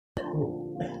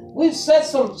We've said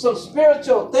some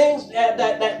spiritual things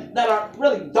that are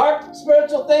really dark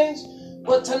spiritual things.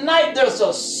 But tonight there's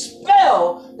a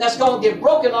spell that's going to get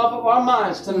broken off of our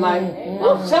minds tonight.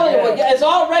 I'm telling you, it's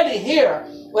already here.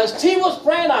 As T was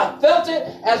praying, I felt it.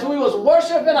 As we was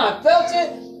worshiping, I felt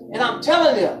it. And I'm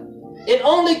telling you, it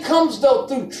only comes though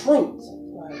through truth.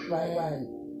 Right.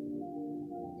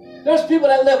 There's people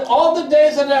that live all the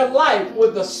days of their life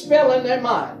with the spell in their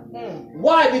mind.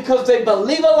 Why? Because they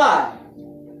believe a lie.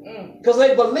 Because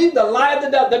they believe the lie of the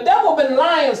devil. The devil been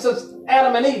lying since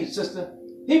Adam and Eve, sister.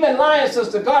 He been lying since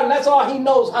the garden. That's all he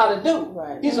knows how to do.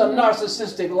 Right. He's a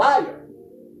narcissistic liar.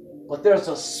 But there's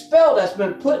a spell that's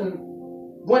been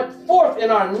went forth in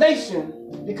our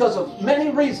nation because of many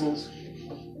reasons.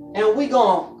 And we're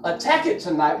going to attack it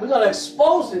tonight. We're going to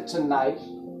expose it tonight.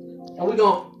 And we're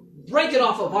going to break it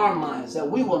off of our minds that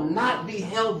we will not be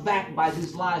held back by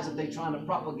these lies that they're trying to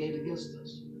propagate against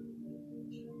us.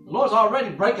 The Lord's already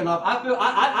breaking off.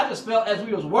 I just felt as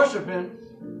we was worshiping,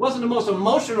 wasn't the most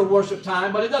emotional worship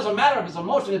time, but it doesn't matter if it's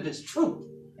emotion, if it's truth.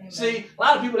 Amen. See, a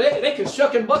lot of people, they can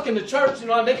shuck and buck in the church,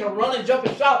 and they can run and jump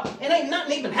and shout, and ain't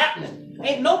nothing even happening.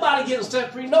 Ain't nobody getting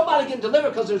set free, nobody getting delivered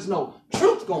because there's no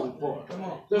truth going forward.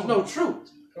 There's no truth.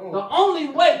 The only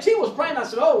way, T was praying, I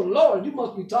said, oh Lord, you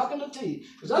must be talking to T.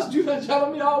 Because that's what you've been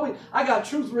telling me all week. I got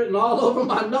truth written all over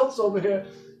my notes over here.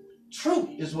 Truth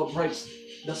is what breaks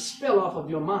the spell off of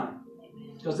your mind.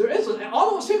 Because there is, all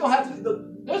of us people have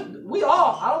to, we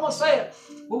all, I don't want to say it,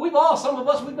 but some of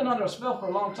us, we've been under a spell for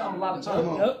a long time, a lot of time.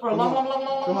 For a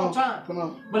long time. Come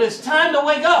on. But it's time to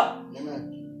wake up.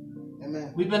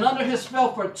 Amen. We've been under his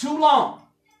spell for too long.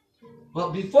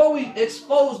 But before we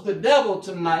expose the devil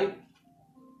tonight,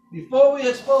 we're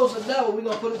going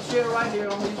to put a chair right here.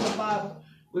 I'm going to use the Bible.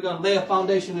 We're going to lay a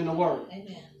foundation in the Word.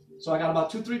 Amen. So I got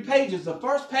about 2-3 pages. The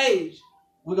first page,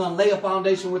 we're going to lay a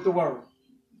foundation with the Word.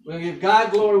 We're going to give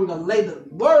God glory. We're going to lay the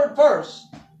Word first.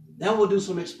 Then we'll do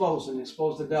some exposing.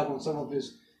 Expose the devil and some of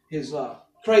his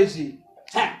crazy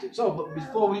tactics. Oh, but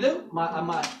before we do, my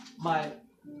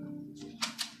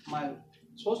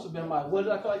supposed to be my, what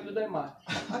did I call you today?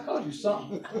 I called you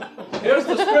something. Here's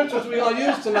the scriptures we're going to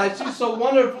use tonight. She's so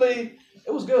wonderfully,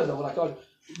 it was good though what I called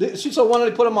you. She so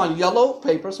wonderfully put them on yellow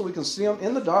paper so we can see them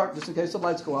in the dark just in case the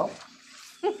lights go out.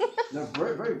 They're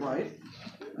very, very bright.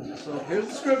 So here's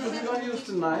the scriptures we're going to use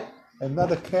tonight.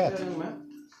 Another cat. Yeah,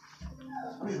 man.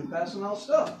 I'm even passing out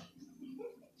stuff.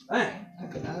 Hey,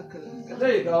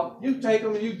 there you go. You take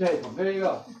them and you take them. There you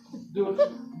go. Do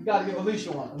it. You got to give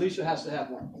Alicia one. Alicia has to have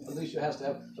one.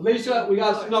 Alicia, we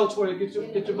got some notes for you. Get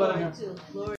your butt in here.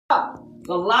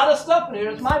 A lot of stuff in here.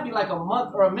 It might be like a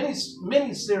month or a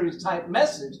mini series type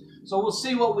message. So we'll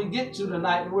see what we get to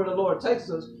tonight and where the Lord takes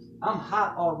us. I'm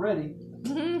hot already,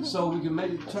 so we can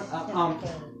maybe turn.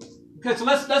 Okay, so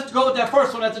let's go with that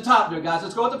first one at the top there, guys.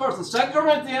 Let's go with the first one. 2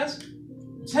 Corinthians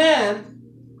 10,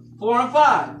 4 and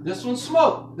 5. This one's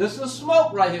smoke. This is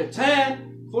smoke right here.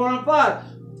 10, 4 and 5.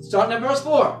 Starting at verse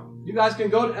 4. You guys can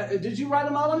go. Did you write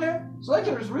them out on there? So they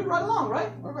can just read right along,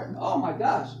 right? Oh my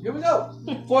gosh. Here we go.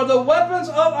 For the weapons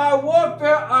of our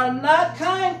warfare are not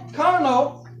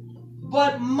carnal,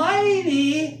 but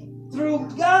mighty through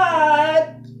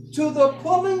God to the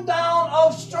pulling down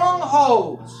of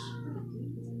strongholds.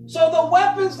 So the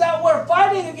weapons that we're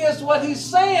fighting against, what he's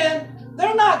saying,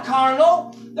 they're not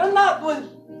carnal. They're not with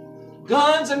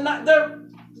guns and they're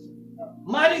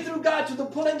mighty through God to the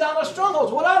pulling down of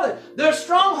strongholds. What are they? They're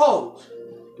strongholds.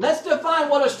 Let's define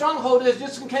what a stronghold is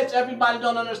just in case everybody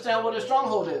don't understand what a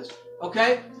stronghold is.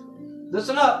 Okay?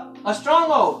 Listen up. A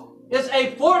stronghold is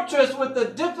a fortress with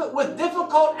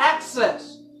difficult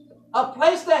access. A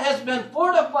place that has been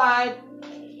fortified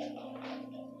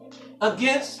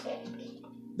against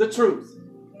the truth.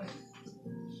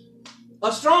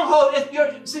 A stronghold,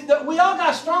 we all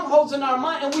got strongholds in our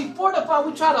mind and we fortify,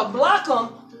 we try to block them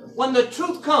when the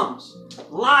truth comes.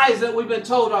 Lies that we've been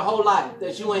told our whole life,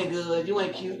 that you ain't good, you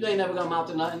ain't cute, you ain't never gonna amount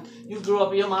to nothing. You grew up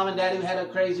with your mom and daddy who had a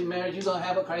crazy marriage, you're gonna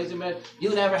have a crazy marriage.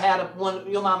 You never had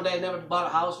your mom and daddy never bought a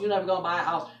house, you're never gonna buy a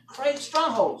house. Crazy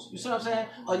strongholds, you see what I'm saying?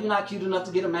 Oh, you're not cute enough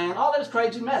to get a man. All that is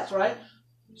crazy mess, right?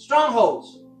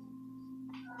 Strongholds.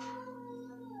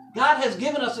 God has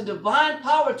given us a divine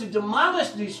power to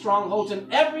demolish these strongholds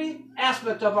in every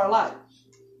aspect of our life,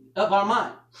 of our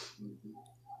mind.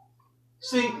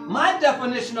 See, my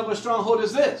definition of a stronghold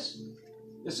is this.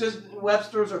 This is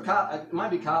Webster's or it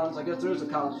might be Collins. I guess there is a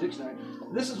Collins dictionary.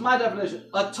 This is my definition.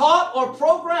 A taught or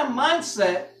programmed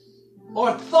mindset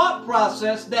or thought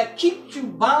process that keeps you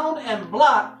bound and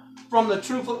blocked from the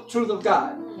truth of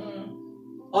God.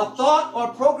 A thought or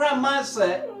programmed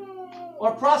mindset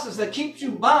or process that keeps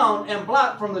you bound and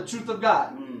blocked from the truth of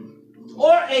God.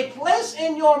 or a place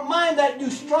in your mind that you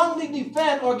strongly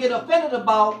defend or get offended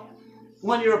about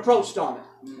when you're approached on it.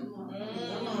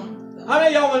 How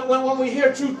many of y'all, when we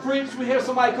hear truth preached, we hear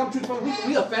somebody come truth from,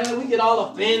 we offended, we get all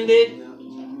offended.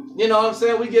 You know what I'm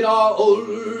saying? We get all,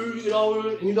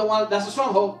 and you don't want, that's a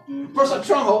stronghold. First, a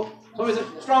stronghold. Somebody say,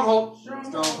 stronghold.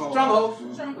 Stronghold.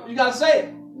 You got to say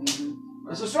it.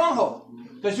 It's a stronghold.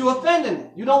 Because you're offending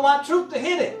it. You don't want truth to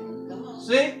hit it.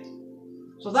 See?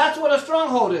 So that's what a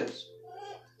stronghold is.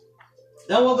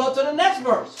 Then we'll go to the next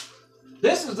verse.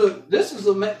 This is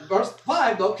the verse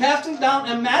 5 though. Casting down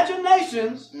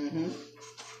imaginations.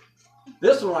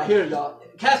 This one right here, y'all.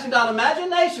 Casting down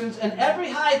imaginations and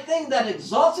every high thing that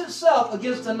exalts itself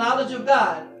against the knowledge of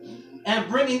God, and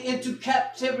bringing into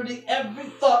captivity every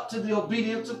thought to the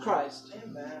obedience of Christ.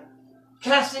 Amen.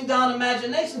 Casting down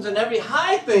imaginations and every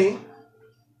high thing.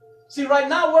 See, right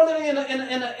now we're living in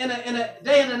a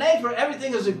day and an age where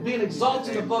everything is being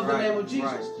exalted above the name of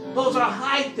Jesus. Those are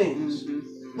high things.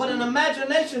 But an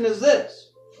imagination is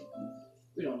this.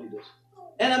 We don't need this.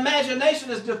 An imagination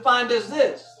is defined as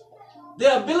this.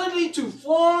 The ability to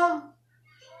form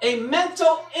a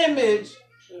mental image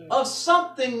of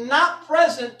something not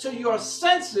present to your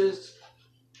senses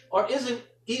or isn't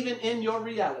even in your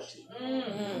reality.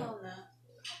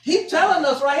 He's telling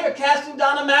us right here, casting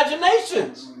down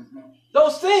imaginations.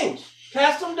 Those things,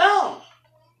 cast them down.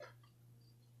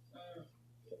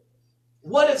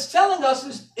 What it's telling us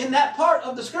is in that part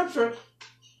of the scripture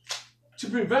to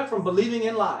prevent from believing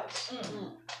in lies.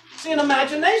 See, an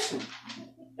imagination.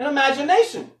 An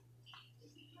imagination.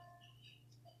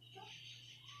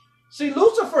 See,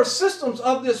 Lucifer's systems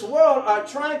of this world are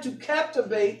trying to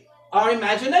captivate our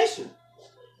imagination.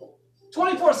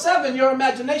 24/7, your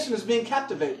imagination is being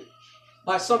captivated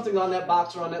by something on that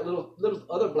box or on that little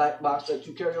other black box that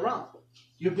you carry around.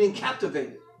 You're being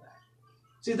captivated.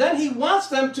 See, then he wants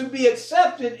them to be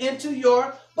accepted into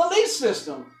your belief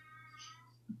system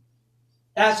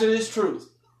as it is truth.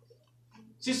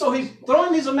 See, so he's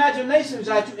throwing these imaginations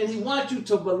at you, and he wants you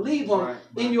to believe them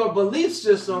in your belief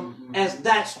system as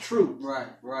that's truth. Right.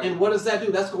 And what does that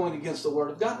do? That's going against the word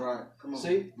of God. Right. Come on.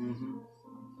 See?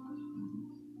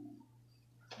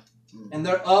 And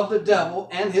they're of the devil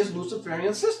and his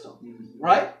Luciferian system.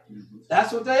 Right?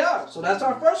 That's what they are. So that's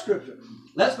our first scripture.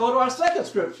 Let's go to our second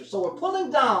scripture. So we're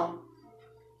pulling down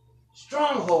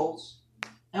strongholds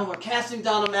and we're casting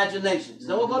down imaginations.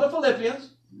 Then we'll go to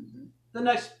Philippians. The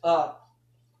next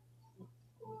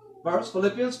verse,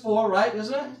 Philippians 4, right?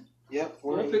 Isn't it? Yep.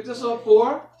 4. We'll pick this up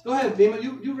 4. Go ahead, Beamer.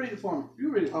 You read it for me. You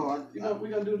read it. Oh, we're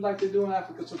gonna do it like they do in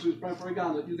Africa, since we was praying for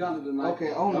Uganda tonight.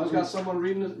 Okay. Oh, no. We've got someone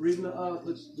reading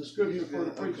the scripture for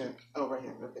the preacher. Okay. Oh, right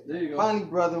here. Okay. There you go. Finally,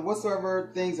 brethren, whatsoever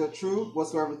things are true,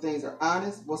 whatsoever things are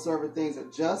honest, whatsoever things are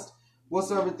just,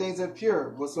 whatsoever things are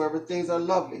pure, whatsoever things are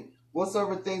lovely,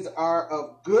 whatsoever things are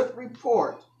of good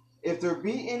report, if there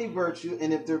be any virtue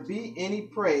and if there be any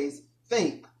praise,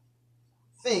 think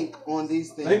on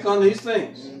these things. Think on these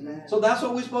things. So that's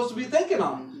what we're supposed to be thinking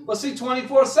on. But see,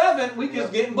 24/7, we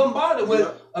just getting bombarded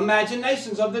with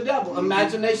imaginations of the devil,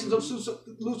 imaginations of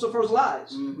Lucifer's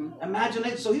lies.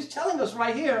 Imaginations. So he's telling us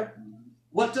right here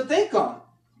what to think on.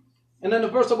 And then the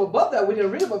verse up above that, we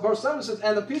didn't read it, but verse 7 says,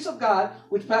 and the peace of God,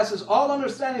 which passes all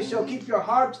understanding, shall keep your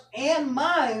hearts and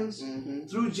minds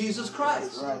through Jesus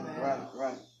Christ.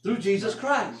 Right. Through Jesus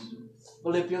Christ.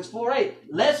 Philippians 4:8.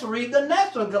 Let's read the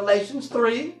next one. Galatians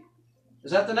 3.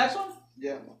 Is that the next one?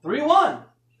 Yeah. 3:1.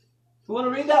 Who want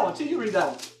to read that one? Till you read that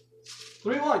one.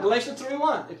 3:1. Galatians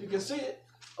 3:1. If you can see it.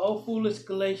 O foolish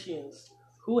Galatians,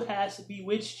 who has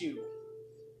bewitched you,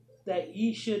 that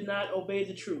ye should not obey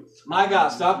the truth? My God,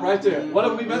 stop right there. What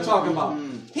have we been talking about?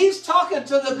 He's talking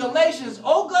to the Galatians.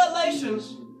 Oh,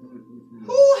 Galatians,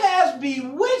 who has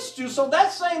bewitched you? So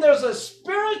that's saying there's a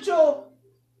spiritual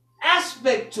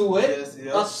aspect to it,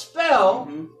 a spell,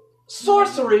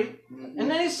 sorcery, and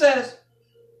then he says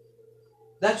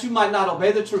that you might not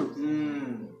obey the truth.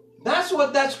 That's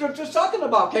what that scripture is talking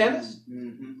about, Candace.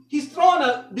 He's throwing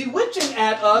a bewitching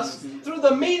at us through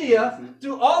the media,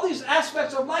 through all these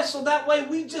aspects of life, so that way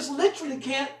we just literally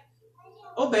can't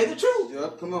obey the truth.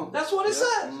 Yep, come on. That's what it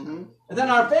says. And then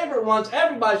our favorite ones,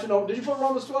 everybody should know. Did you put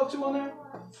Romans 12:2 on there?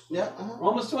 Yeah.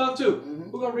 Romans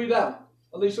 12:2. We're going to read that one.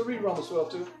 Alicia, read Romans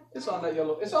 12:2. It's on that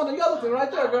yellow. It's on the yellow thing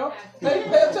right there, girl. Pay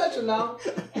attention now.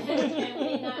 And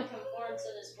be not conformed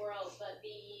to this world, but be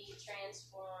ye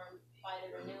transformed by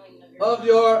the renewing of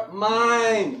your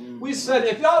mind. We said,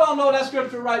 if y'all don't know that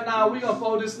scripture right now, we're going to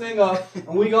fold this thing up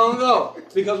and we're going to go.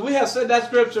 Because we have said that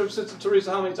scripture, Sister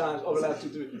Teresa, how many times over the last 2,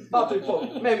 3, about 3,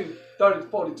 4, maybe 30,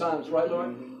 40 times, right,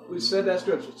 Lord? We said that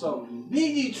scripture. So, be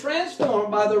ye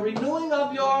transformed by the renewing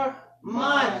of your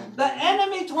mind. The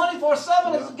enemy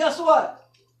 24/7 is, guess what?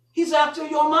 He's after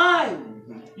your mind.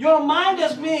 Your mind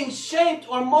is being shaped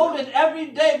or molded every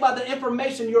day by the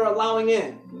information you're allowing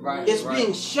in. It's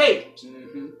being shaped.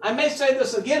 I may say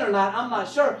this again or not, I'm not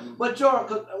sure. But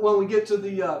when we get to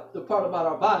the part about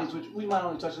our bodies, which we might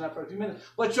only touch on that for a few minutes,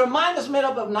 but your mind is made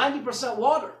up of 90%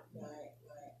 water.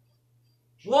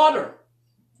 Water.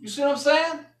 You see what I'm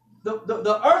saying?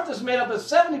 The earth is made up of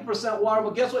 70% water,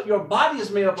 but guess what? Your body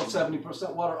is made up of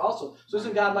 70% water also. So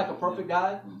isn't God like a perfect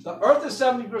guy? The earth is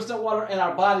 70% water and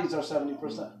our bodies are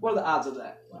 70%. What are the odds of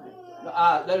that?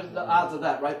 There's the odds of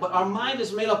that, right? But our mind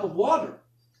is made up of water.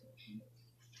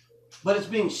 But it's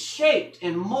being shaped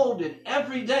and molded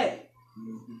every day.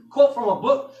 Quote from a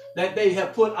book that they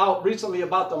have put out recently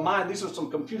about the mind. These are some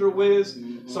computer whiz,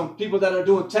 some people that are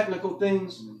doing technical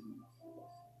things.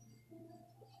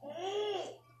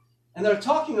 And they're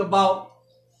talking about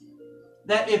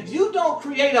that if you don't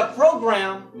create a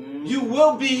program, you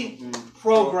will be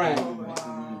programmed.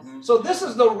 So this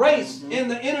is the race in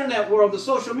the internet world, the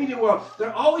social media world.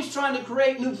 They're always trying to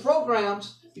create new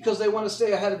programs because they want to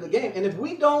stay ahead of the game. And if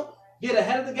we don't get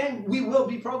ahead of the game, we will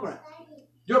be programmed.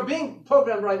 You're being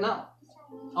programmed right now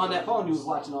on that phone you was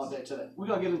watching all day today. We're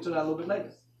going to get into that a little bit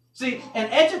later. See, an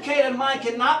educated mind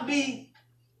cannot be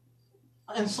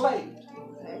enslaved.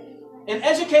 An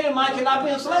educated mind cannot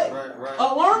be enslaved.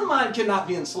 A learned mind cannot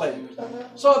be enslaved.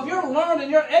 So if you're learned and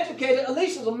you're educated,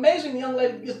 Alicia's an amazing young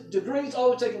lady, gets degrees,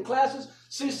 always taking classes.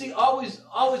 CC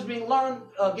always being learned,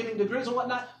 getting degrees and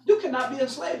whatnot. You cannot be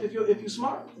enslaved if you're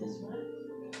smart.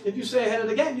 If you stay ahead of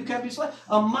the game, you can't be enslaved.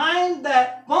 A mind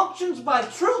that functions by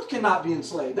truth cannot be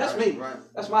enslaved. That's me.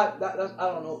 That's I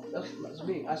don't know. That's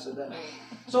me. I said that.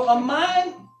 So a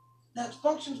mind that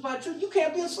functions by truth. You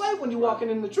can't be enslaved when you're walking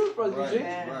in the truth, Brother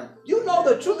Eugene. You know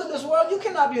the truth of this world. You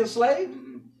cannot be enslaved.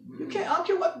 You can't. I don't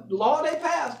care what law they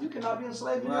pass. You cannot be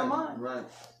enslaved in your mind.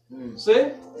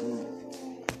 See?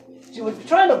 See, we're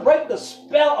trying to break the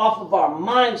spell off of our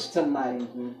minds tonight.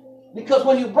 Because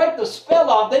when you break the spell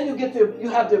off, then you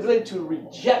have the ability to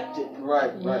reject it.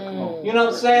 You know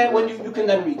what I'm saying? When you can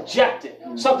then reject it.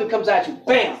 Something comes at you,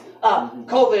 bam.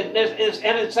 COVID,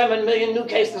 there's 7 million new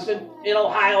cases in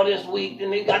Ohio this week,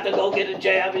 and you got to go get a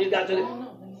jab, and you got to.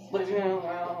 But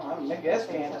I guess,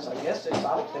 Candace, I guess it's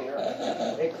out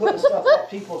there. They put stuff up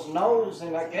people's nose,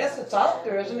 and I guess it's out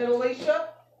there, isn't it, Alicia?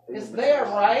 It's there,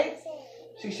 right?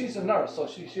 She's a nurse, so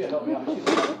she'll help me out.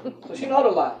 So she knows a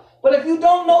lot. But if you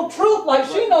don't know truth like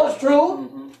she knows truth,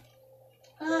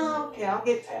 okay, I'll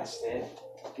get tested.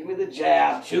 Give me the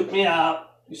jab, shoot me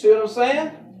up. You see what I'm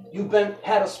saying? You've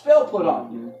had a spell put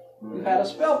on you. You've had a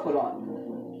spell put on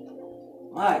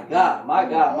you. My God, my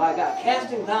God, my God.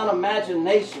 Casting down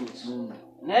imaginations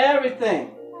and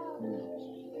everything.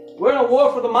 We're in a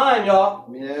war for the mind, y'all.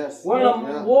 Yes. We're in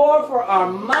a war for our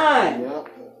mind.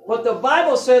 But the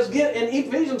Bible says, in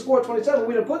Ephesians 4:27,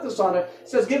 we didn't put this on there, it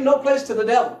says, give no place to the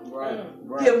devil.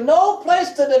 Give no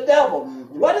place to the devil.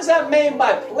 What does that mean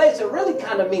by place? It really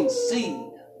kind of means seed.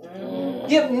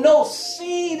 Give no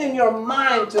seed in your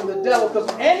mind to the devil, because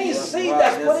any seed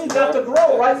that's put in got to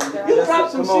grow, right? You drop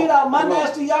some seed out of my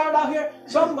nasty yard out here,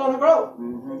 something's going to grow. You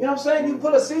know what I'm saying? You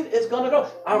put a seed, it's going to grow.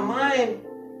 Our mind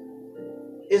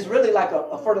is really like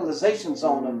a fertilization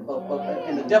zone,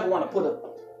 and the devil want to put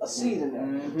a seed in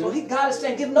there. So God is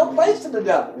saying, give no place to the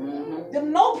devil. Give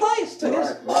no place to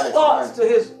his thoughts, to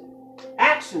his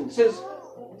actions, his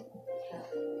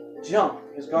junk,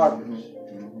 his garbage.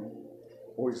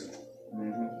 Poison.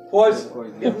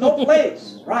 Poison. Give no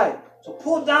place. Right. So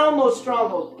pull down those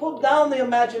strongholds. Pull down the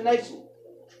imagination.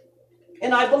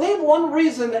 And I believe one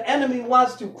reason the enemy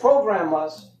wants to program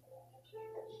us,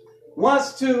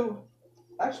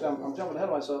 actually I'm jumping ahead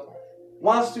of myself,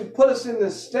 wants to put us in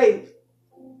this state,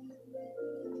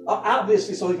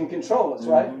 obviously so he can control us,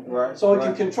 right? So he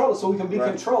can control us, so we can be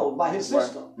controlled by his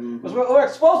system. Because we're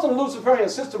exposed to the Luciferian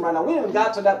system right now. We haven't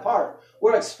got to that part.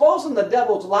 We're exposing the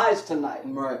devil's lies tonight.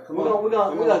 We're going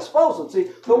to expose them.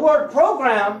 See, the word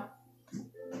program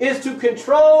is to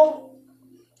control,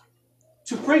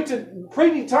 to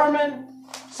predetermine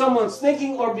someone's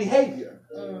thinking or behavior.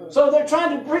 So they're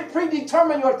trying to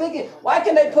predetermine your thinking. Why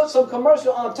can they put some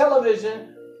commercial on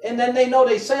television and then they know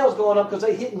their sales going up because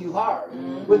they're hitting you hard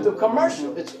with the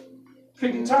commercial? It's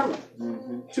predetermined.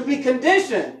 To be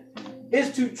conditioned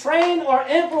is to train or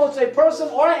influence a person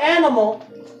or an animal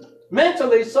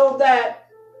mentally so that,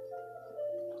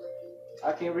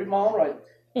 I can't read my own writing,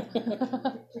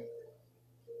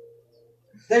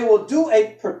 they will do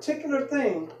a particular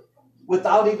thing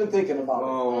without even thinking about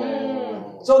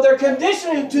it. So they're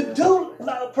conditioning to do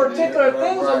particular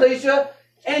things, Alicia,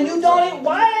 And you don't even,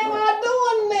 why am I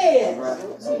doing this?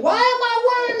 Why am I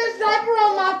wearing this diaper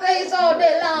on my face all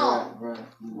day long?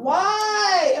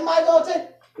 Why am I going to,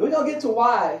 we're going to get to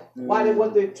why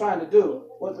what they're trying to do,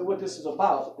 what this is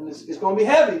about. And it's going to be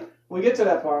heavy when we get to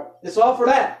that part. It's all for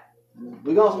that.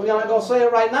 We're not going to say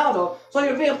it right now, though. So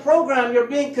you're being programmed, you're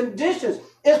being conditioned.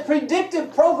 It's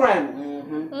predictive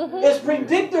programming. It's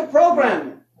predictive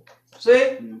programming.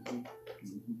 See?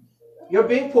 You're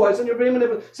being poisoned. You're being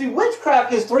manipulated. See,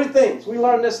 witchcraft is three things. We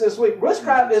learned this week.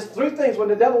 Witchcraft is three things. When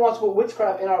the devil wants to put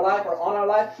witchcraft in our life or on our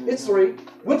life, it's three.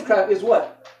 Witchcraft is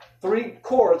what? Three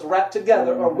cords wrapped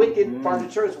together, or wicked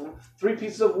furniture. It's three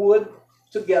pieces of wood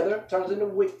together. Turns into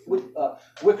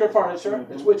wicker furniture.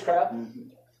 It's witchcraft.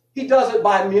 He does it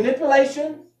by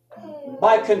manipulation,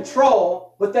 by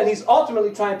control, but then he's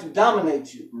ultimately trying to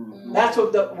dominate you. That's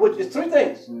what it's three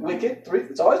things. Wicked, three.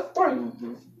 It's always three.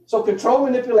 So control,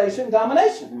 manipulation,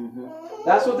 domination.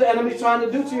 That's what the enemy's trying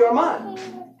to do to your mind.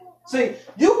 See,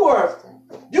 you were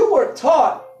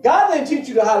taught. God didn't teach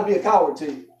you how to be a coward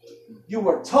to you. You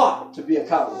were taught to be a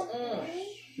coward.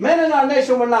 Men in our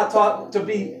nation were not taught to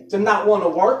not want to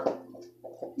work.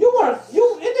 You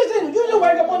didn't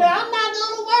wake up one day, I'm not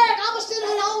going to work. I'm going to sit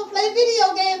at home and play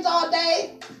video games all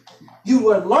day. You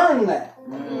would learn that.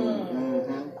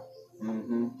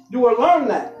 You were learned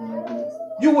that.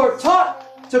 You were taught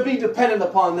to be dependent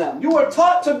upon them. You were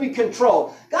taught to be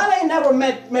controlled. God ain't never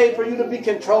made for you to be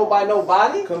controlled by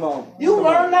nobody. Come on. You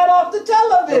learned that off the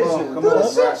television, through the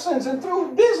Simpsons and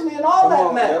through Disney and all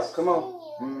that mess. Yep, come on.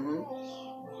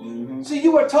 See,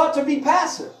 you were taught to be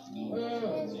passive.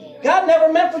 God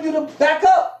never meant for you to back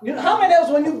up. How many of us,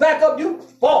 when you back up, you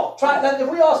fall? If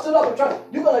we all stood up and tried,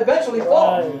 you're going to eventually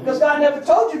fall. Because God never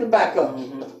told you to back up.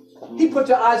 He put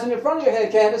your eyes in the front of your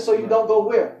head, Candace, so you don't go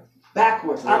where?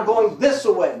 Backwards. I'm going this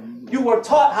way. You were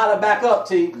taught how to back up,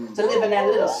 T, to live in that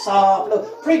little soft, little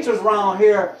preachers around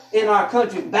here in our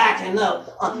country backing up.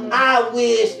 I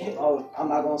wish, I'm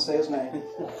not going to say his name.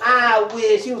 I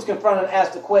wish he was confronted and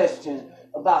asked a question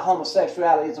about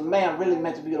homosexuality. Is a man really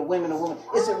meant to be with a woman?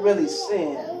 Is it really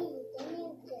sin?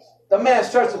 The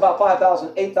man's church is about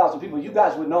 5,000, 8,000 people. You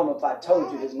guys would know him if I told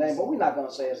you his name, but we're not going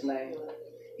to say his name.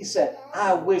 He said,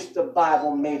 I wish the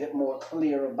Bible made it more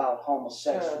clear about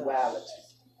homosexuality.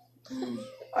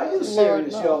 Are you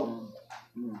serious, yo?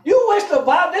 You wish the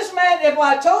Bible, this man, if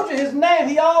I told you his name,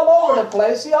 he all over the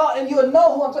place. And you would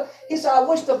know who I'm talking. He said, I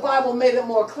wish the Bible made it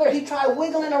more clear. He tried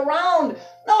wiggling around.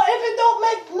 No, if it don't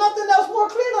make nothing else more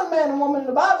clear than man and woman in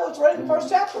the Bible, it's right in the first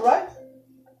chapter, right?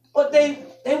 But they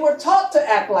were taught to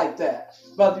act like that,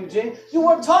 Brother Eugene. You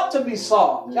were taught to be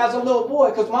soft as a little boy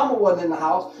because mama wasn't in the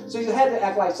house. So you had to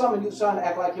act like someone. You were trying to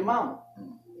act like your mama.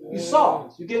 You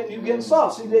soft. You getting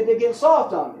soft. See, they're getting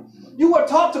soft on you. You were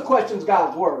taught to question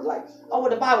God's word. Like, well,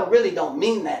 the Bible really don't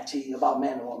mean that to you about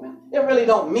man and woman. It really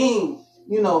don't mean,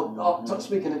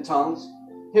 speaking in tongues.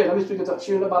 Here, let me speak in tongues.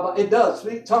 It does.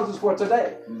 Tongues is for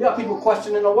today. There are people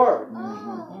questioning the word.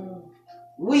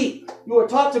 Weak. You were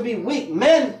taught to be weak.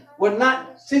 Men were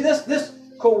not. See, this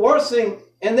coercing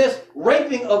and this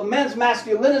raping of men's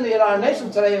masculinity in our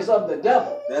nation today is of the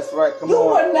devil. That's right. Come on. You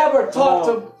were never taught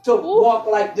to walk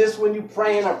like this when you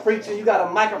praying or preaching. You got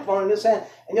a microphone in this hand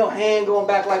and your hand going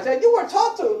back like that. You were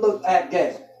taught to act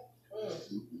gay.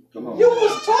 You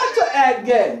was taught to act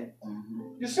gay.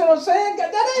 You see what I'm saying?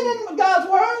 That ain't in God's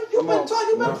word. You've been taught,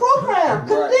 you've been programmed,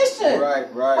 conditioned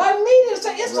by media to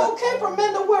say it's okay for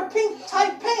men to wear pink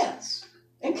tight pants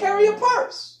and carry a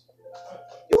purse.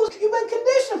 You've been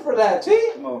conditioned for that,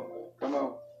 T. Come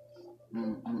on.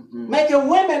 Making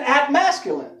women act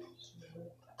masculine.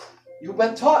 You've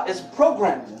been taught, it's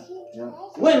programming.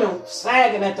 Women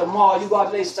sagging at the mall. You go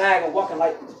out there sagging, walking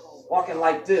like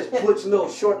this, butch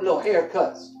short little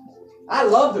haircuts. I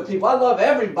love the people. I love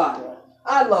everybody.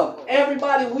 I love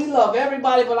everybody. We love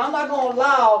everybody, but I'm not going to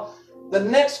allow the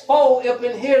next foe up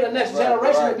in here, the next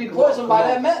generation, to be poisoned by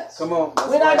that mess. Come on.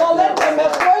 We're not going to let that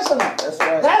mess poison them.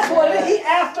 That's what it is. He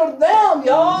after them,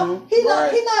 y'all. He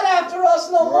not after us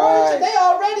no more. They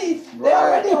already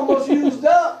almost used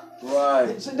up.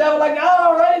 It's the devil like, I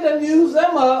already done used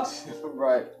them up.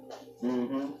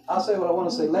 I'll say what I want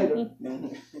to say later.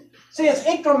 See, it's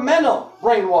incremental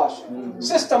brainwashing,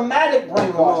 systematic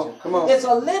brainwashing. Come on. It's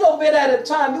a little bit at a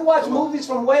time. You watch movies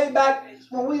from way back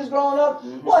when we was growing up,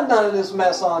 wasn't none of this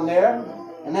mess on there.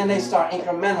 And then they start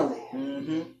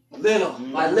incrementally, little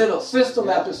by little, system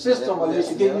after system, of this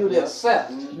to get you to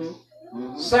accept.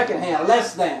 Secondhand,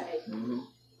 less than,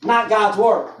 not God's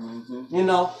word.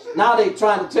 Now they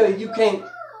trying to tell you you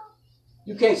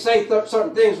can't say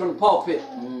certain things from the pulpit.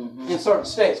 In certain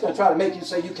states, going to try to make you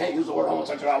say you can't use the word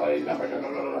homosexuality.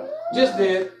 Just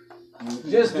did.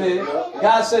 Just did.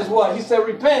 God says what? He said,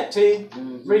 repent, T.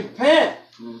 Repent.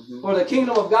 For the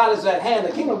kingdom of God is at hand.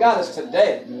 The kingdom of God is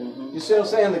today. You see what I'm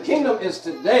saying? The kingdom is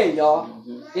today, y'all.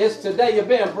 It's today. You're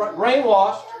being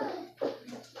brainwashed.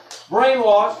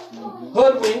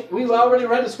 Hoodwinked. We've already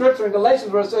read the scripture in Galatians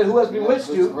where it says, who has bewitched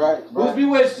you? Who's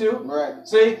bewitched you?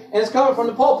 See? And it's coming from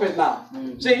the pulpit now.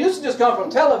 See, it used to just come from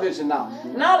television now.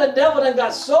 Now the devil done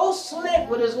got so slick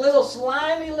with his little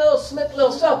slimy, little slick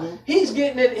little stuff. He's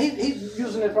getting it, he's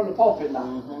using it from the pulpit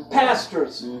now.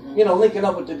 Pastors, you know, linking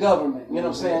up with the government. You know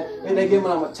what I'm saying? And they giving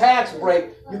them a tax break.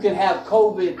 You can have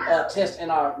COVID tests in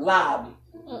our lobby.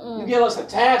 You give us a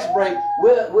tax break,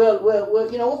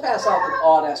 we'll pass off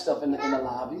all that stuff in the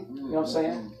lobby. You know what I'm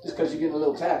saying? Just because you're getting a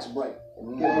little tax break.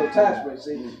 Get a little tax break,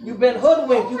 see? You've been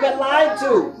hoodwinked. You've been lied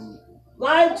to.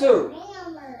 Lied to.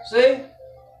 See?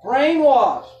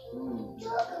 Brainwashed.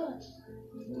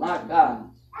 My God.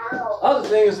 Other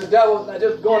thing is the devil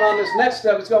just going on this next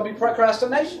step. It's going to be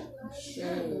procrastination.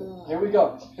 Here we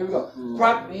go. You're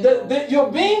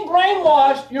being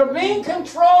brainwashed. You're being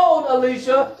controlled,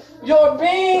 Alicia. You're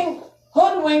being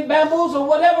hoodwinked, bamboozled,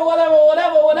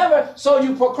 whatever. So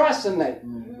you procrastinate.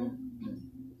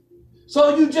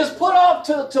 So you just put off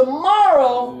to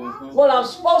tomorrow what I'm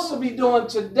supposed to be doing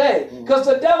today. Because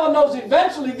the devil knows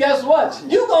eventually, guess what?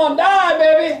 You're going to die,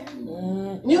 baby.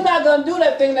 You're not going to do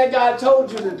that thing that God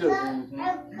told you to do.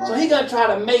 So he's going to try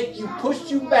to make you, push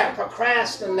you back,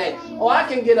 procrastinate. Oh, I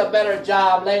can get a better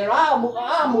job later. I'll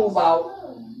move out,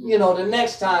 the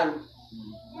next time.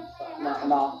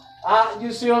 No.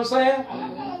 You see what I'm saying?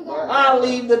 I'll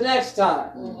leave the next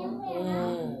time.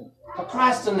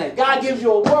 Procrastinate. God gives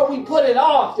you a word. We put it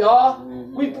off, y'all.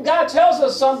 God tells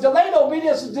us something. Delayed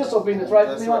obedience is disobedience, right?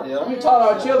 We taught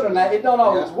our children that. It don't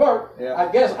always work. I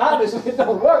guess, obviously, it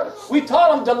don't work. We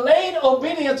taught them delayed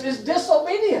obedience is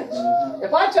disobedience.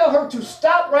 If I tell her to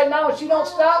stop right now and she don't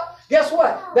stop, guess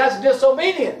what? That's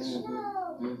disobedience.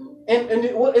 And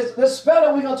this spell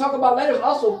that we're going to talk about later is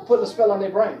also putting a spell on their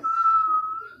brain.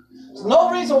 There's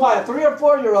no reason why a 3 or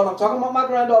 4-year-old, I'm talking about my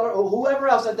granddaughter or whoever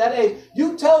else at that age,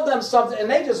 you tell them something and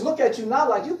they just look at you now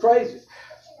like you crazy.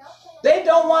 They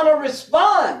don't want to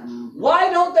respond. Why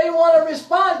don't they want to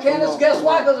respond, Candace? Guess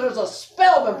why? Because there's a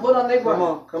spell been put on their brain.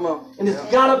 Come on. And it's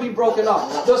got to be broken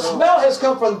off. The spell has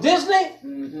come from Disney.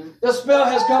 The spell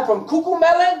has come from Cuckoo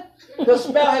Melon. The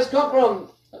spell has come from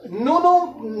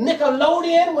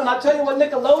Nickelodeon. When I tell you what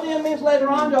Nickelodeon means later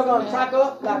on, y'all going to crack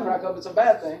up. Not crack up, it's a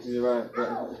bad thing. You're right.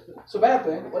 It's a bad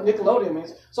thing, what Nickelodeon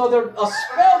means. So there's a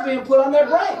spell being put on their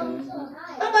brain.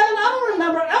 I don't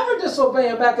remember ever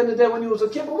disobeying back in the day when you was a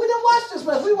kid, but we didn't watch this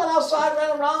mess. We went outside,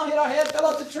 ran around, hit our head, fell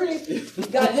off the tree,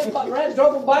 got hit by,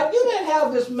 drove a bike. You didn't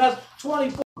have this mess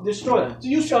 24 destroyed. So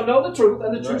you shall know the truth,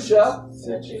 and the truth shall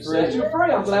set you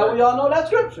free. I'm glad we all know that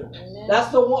scripture. That's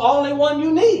the only one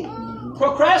you need.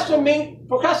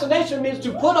 Procrastination means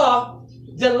to put off,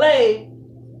 delay,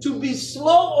 to be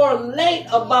slow or late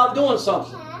about doing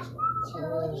something.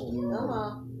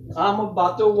 I'm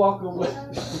about to walk away.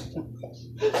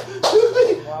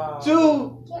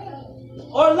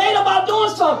 Or late about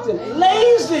doing something.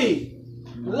 Lazy.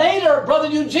 Later, Brother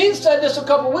Eugene said this a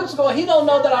couple weeks ago. He don't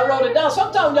know that I wrote it down.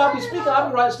 Sometimes y'all be speaking, I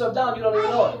be writing stuff down. You don't even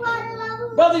know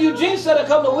it. Brother Eugene said a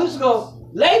couple of weeks ago,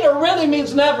 later really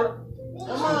means never.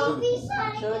 I'll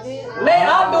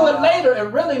do it later.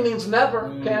 It really means never,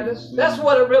 Candace. That's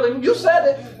what it really means. You said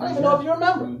it. I don't even know if you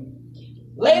remember.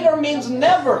 Later means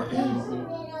never.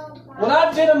 What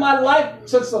I did in my life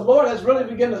since the Lord has really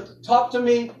begun to talk to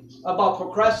me about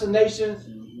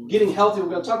procrastination, getting healthy. We're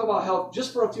going to talk about health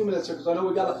just for a few minutes here because I know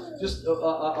we got to just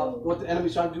what the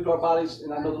enemy's trying to do to our bodies,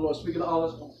 and I know the Lord's speaking to all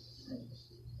of us.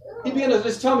 He began to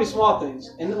just tell me small things.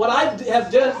 And what I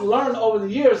have learned over the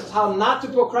years is how not to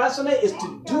procrastinate is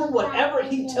to do whatever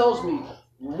he tells me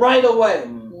right away.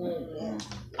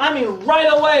 I mean, right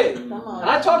away. And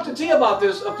I talked to T about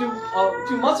this a few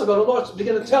months ago. The Lord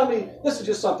began to tell me, this is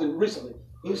just something recently.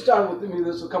 He started with me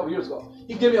this a couple years ago.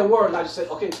 He gave me a word, and I just said,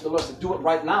 okay, the Lord said, do it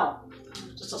right now.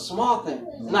 Just a small thing.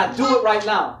 And I do it right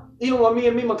now. Even when me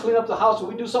and Mima clean up the house,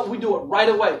 when we do something, we do it right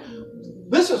away.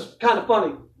 This is kind of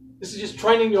funny. This is just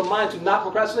training your mind to not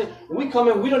procrastinate. When we come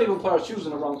in, we don't even put our shoes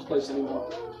in the wrong place anymore.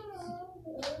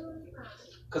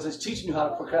 Because it's teaching you how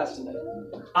to procrastinate.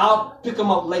 I'll pick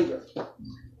them up later.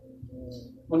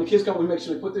 When the kids come, we make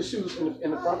sure they put their shoes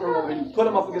in the front room over here. You put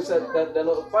them up against that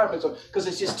little fireplace. Because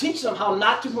it's just teaching them how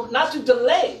not to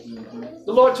delay.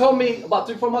 The Lord told me about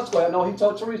 3-4 months ago. I know he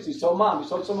told Teresa, he told Mom, he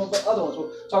told some of the other ones.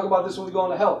 We'll talk about this when we go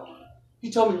into health.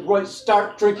 He told me, Roy,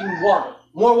 start drinking water.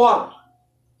 More water.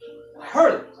 I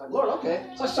heard it. like, Lord, okay.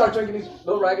 So I started drinking these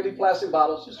little raggedy plastic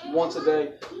bottles just once a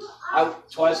day,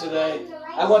 twice a day.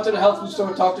 I went to the health food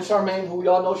store, talked to Charmaine, who we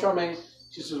all know Charmaine.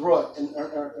 She says, Roy, and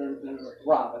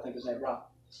Rob, I think his name, Rob.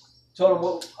 Told him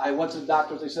what I went to the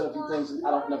doctors. They said a few things, and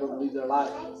I don't never believe they're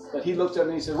lying. But he looked at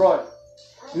me and he said, Roy,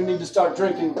 you need to start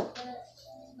drinking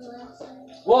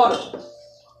water.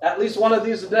 At least one of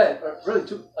these a day, or really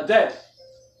 2 a day.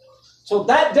 So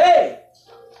that day,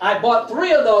 I bought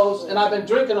 3 of those, and I've been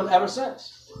drinking them ever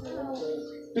since.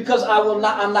 Because I'm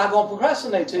not going to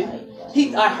procrastinate to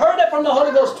you. I heard it from the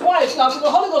Holy Ghost twice. Now, if the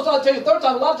Holy Ghost I'll tell you the third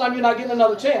time, a lot of times you're not getting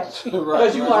another chance.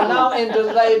 Because you are now in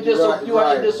delay, you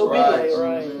are in disobedience.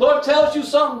 Right. Lord tells you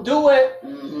something, do it.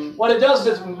 What it does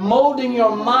is molding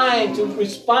your mind to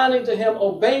responding to Him,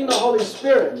 obeying the Holy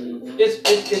Spirit.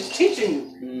 It's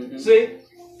teaching you. See?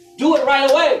 Do it right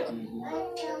away.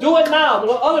 Do it now.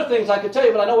 There are other things I could tell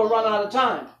you, but I know we're running out of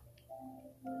time.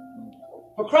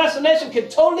 Procrastination can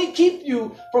totally keep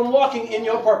you from walking in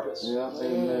your purpose. Yeah,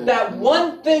 that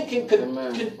one thing can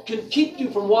keep you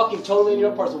from walking totally in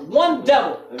your purpose. One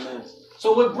devil. Amen.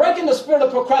 So we're breaking the spirit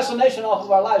of procrastination off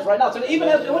of our lives right now. So even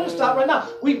as we're going to stop right now,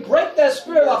 we break that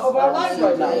spirit off of our lives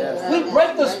right now. We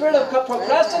break the spirit of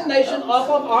procrastination off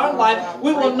of our life.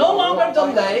 We will no longer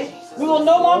delay. We will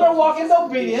no longer walk in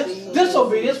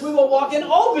disobedience. We will walk in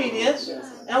obedience,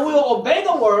 and we will obey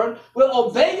the word. We'll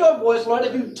obey your voice, Lord.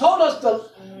 If you told us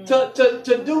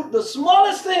to do the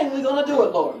smallest thing, we're going to do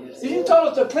it, Lord. If you told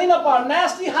us to clean up our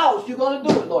nasty house, you're going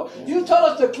to do it, Lord. You told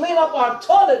us to clean up our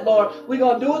toilet, Lord. We're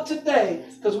going to do it today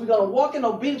because we're going to walk in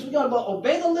obedience. We're going to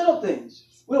obey the little things.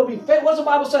 We'll be faithful. What's the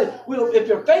Bible say? If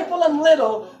you're faithful in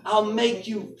little, I'll make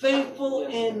you faithful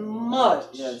in much.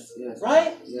 Yes.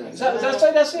 Right? Yes. Does that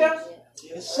say that here?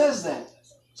 It says that.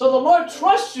 So the Lord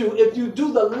trusts you if you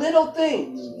do the little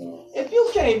things. If you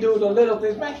can't do the little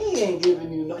things, man, He ain't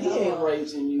giving you He ain't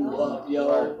raising you up,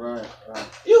 yo. Right.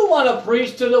 You want to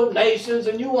preach to the nations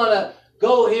and you want to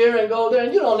go here and go there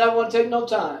and you don't ever want to take no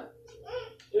time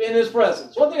in His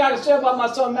presence. One thing I can say about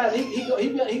my son, Matt,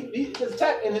 his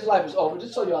attack in his life is over,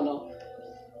 just so y'all know.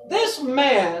 This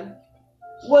man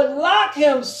would lock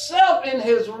himself in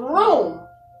his room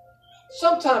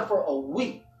sometime for a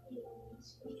week.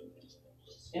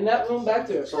 In that room back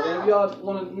there. So if y'all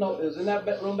want to know, is in that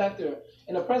room back there.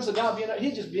 And the Prince of God being there,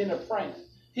 he'd just be in there praying.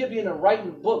 He'd be in there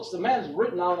writing books. The man's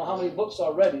written, I don't know how many books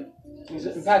already. He's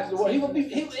impacted the world. He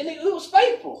was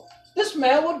faithful. This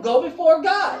man would go before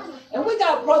God. And we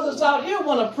got brothers out here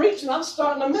want to preach, and I'm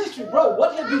starting a ministry. Bro,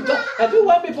 what have you done? Have you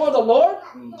went before the Lord?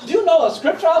 Do you know a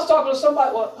scripture? I was talking to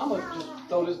somebody. Well, I'm going to just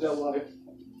throw this devil out here.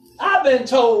 I've been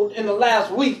told in the last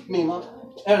week, Mima,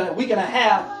 and a week and a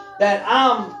half, that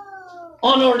I'm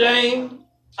unordained.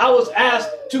 I was asked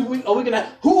 2 weeks, a week and a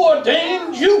half, who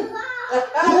ordained you?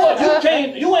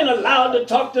 You ain't allowed to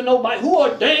talk to nobody. Who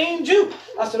ordained you?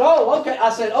 I said, oh, okay. I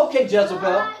said, okay,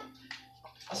 Jezebel.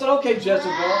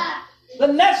 The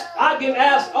next I get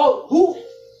asked,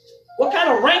 what kind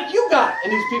of rank you got in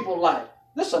these people's life?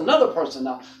 This is another person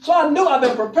now. So I knew I've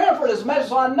been prepared for this message,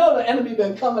 so I know the enemy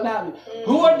been coming at me.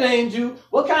 Who ordained you?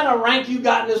 What kind of rank you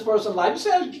got in this person's life? You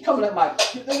say, you're coming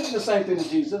at they did the same thing to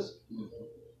Jesus.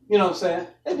 You know what I'm saying?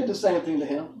 They did the same thing to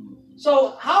Him.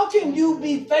 So how can you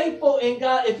be faithful in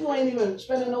God if you ain't even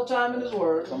spending no time in His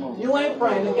Word? You ain't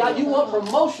praying to God. You want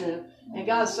promotion, and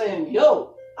God's saying,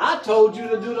 yo, I told you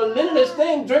to do the littlest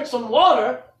thing, drink some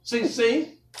water,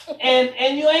 CC,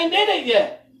 and you ain't did it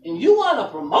yet. And you want a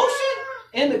promotion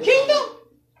in the kingdom?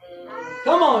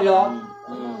 Come on,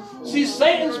 y'all. See,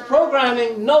 Satan's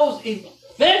programming knows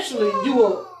eventually you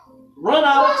will run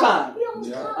out of time.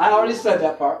 Yeah. I already said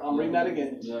that part. I'm reading that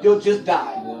again. Yeah. You'll just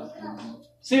die. Yeah.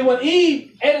 See, when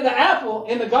Eve ate of the apple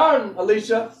in the garden,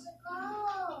 Alicia,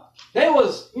 they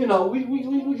was, we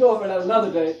go over that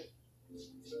another day.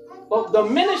 But the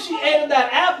minute she ate of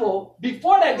that apple,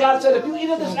 before that, God said, if you eat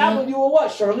of this apple, you will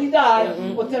what? Surely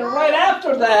die. But then right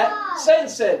after that, Satan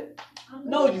said,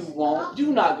 no, you won't.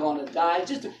 You're not going to die.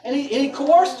 And he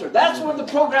coerced her. That's where the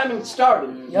programming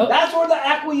started. Yep. That's where the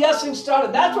acquiescing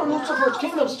started. That's where Lucifer's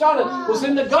kingdom started, was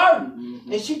in the garden.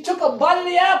 And she took a bite of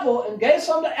the apple and gave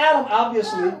some to Adam,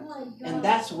 obviously. And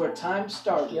that's where time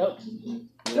started. Yep.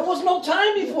 There was no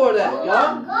time before that,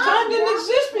 y'all. Time didn't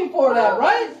exist before that,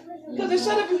 right? Because they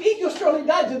said if you eat, you'll surely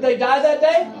die. Did they die that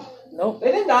day? No.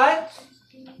 They didn't die.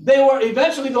 They were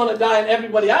eventually going to die, and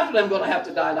everybody after them going to have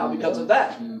to die now because of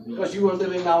that. Because you are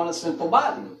living now in a sinful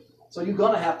body. So you're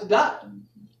going to have to die.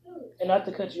 And not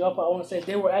to cut you off, I want to say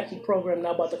they were actually programmed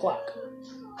now about the clock.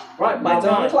 Right, by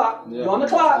on the clock. Yeah. You're on the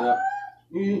clock.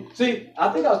 Yeah. See, I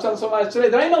think I was telling somebody today,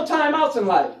 there ain't no timeouts in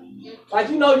life. Like,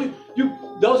 you know,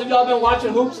 those of y'all been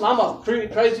watching hoops, and I'm a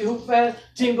crazy hoop fan.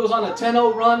 Team goes on a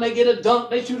 10-0 run, they get a dunk,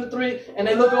 they shoot a 3, and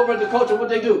they look over at the coach, and what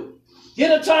they do?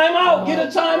 Get a timeout, get a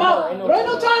timeout. There ain't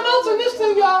no timeouts in this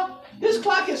thing, y'all. This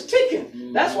clock is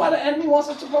ticking. That's why the enemy wants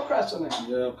us to procrastinate.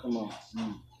 Yeah, come on.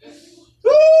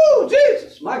 Woo,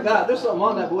 Jesus. My God, there's something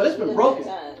on that boy. It's been broken.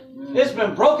 It's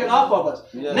been broken off of us.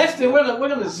 Yeah. Next thing, we're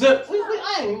gonna zip.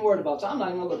 I ain't even worried about time. I'm not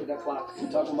even gonna look at that clock.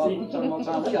 We're talking about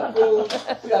time. We got food.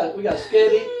 We got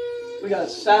spaghetti. We got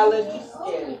salad.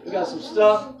 We got some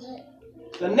stuff.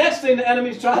 The next thing the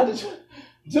enemy's trying to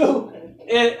do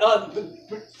is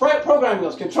programming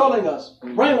us, controlling us,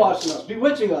 brainwashing us,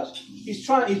 bewitching us. He's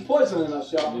poisoning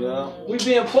us, y'all. Yeah. We're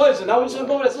being poisoned. Now we're just going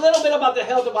to go over this little bit about the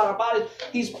health about our bodies.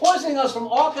 He's poisoning us from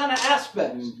all kind of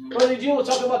aspects. Brother Eugene was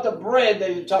talking about the bread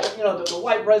that you talk, the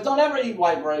white bread. Don't ever eat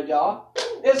white bread, y'all.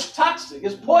 It's toxic.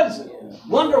 It's poison.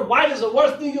 Wonder white is the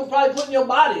worst thing you'll probably put in your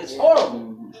body. It's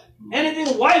horrible.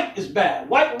 Anything white is bad.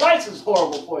 White rice is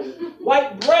horrible for you.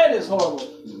 White bread is horrible.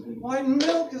 White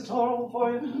milk is horrible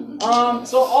for you.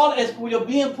 So all is you're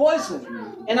being poisoned.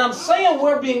 And I'm saying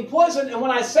we're being poisoned, and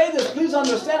when I say this, please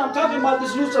understand, I'm talking about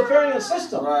this Luciferian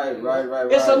system. Right.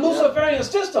 It's a Luciferian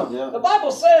system. Yeah. The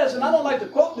Bible says, and I don't like to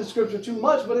quote this scripture too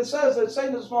much, but it says that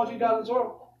Satan is the smallest God in this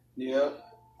world. Yeah.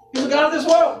 He's the God of this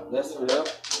world. That's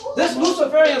right. This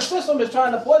Luciferian system is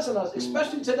trying to poison us,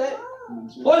 especially today.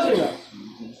 Poisoning us.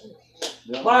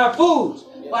 By our foods,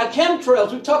 by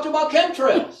chemtrails. We've talked about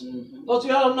chemtrails. Those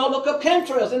of y'all don't know, look up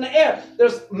chemtrails in the air.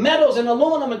 There's metals and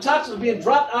aluminum and toxins being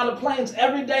dropped out of planes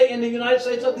every day in the United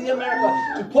States of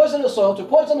America to poison the soil, to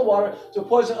poison the water, to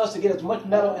poison us, to get as much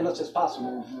metal in us as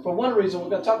possible. For one reason, we're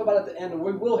going to talk about it at the end, and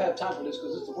we will have time for this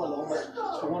because it's the point of the whole message.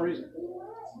 It's for one reason.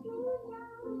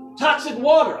 Toxic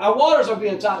water. Our waters are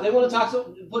being toxic. They want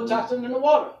to put toxin in the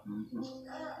water.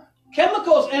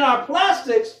 Chemicals in our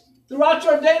plastics throughout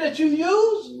your day that you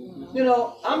use.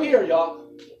 I'm here, y'all.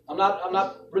 I'm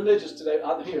not religious today.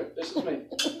 I'm here. This is me.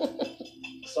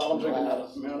 That's all I'm drinking out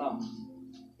of from here on out.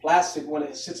 Plastic, when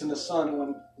it sits in the sun and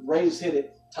when rays hit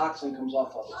it, toxin comes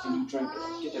off of it, and you drink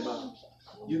it. Get that bottom.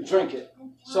 You drink it.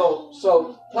 So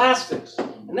plastics,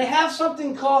 and they have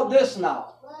something called this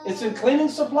now. It's in cleaning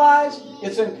supplies.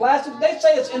 It's in plastic. They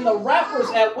say it's in the wrappers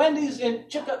at Wendy's and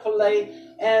Chick-fil-A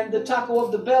and the Taco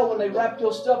of the Bell when they wrap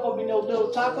your stuff up in your little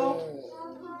taco.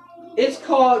 It's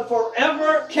called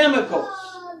Forever Chemicals.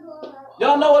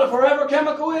 Y'all know what a forever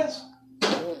chemical is?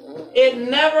 It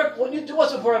never.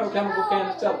 What's a forever chemical?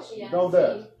 Candace, tell us. Don't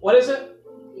dare. What is it?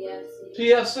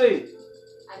 PFC.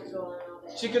 I could go on all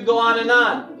day. She could go on and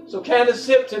on. So Candace,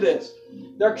 hip to this.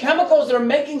 They're chemicals they're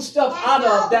making stuff out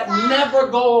of that never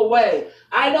go away.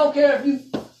 I don't care if you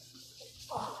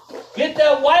get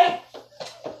that white,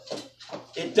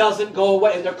 it doesn't go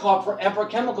away. And they're called forever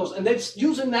chemicals. And they're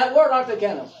using that word, aren't they,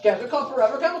 Candace? They're called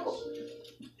forever chemicals.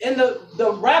 In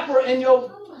the wrapper in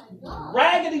your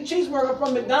raggedy cheeseburger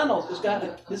from McDonald's, it's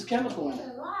got this chemical in it.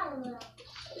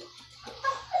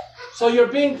 So you're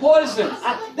being poisoned.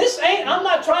 I'm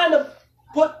not trying to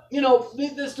put,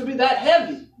 this to be that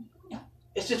heavy.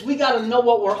 It's just we got to know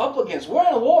what we're up against. We're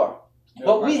in a war.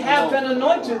 But we have been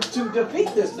anointed to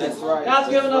defeat this thing. Right. God's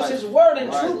given us His word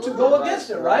and truth to go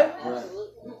against it, right?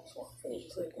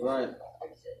 Right.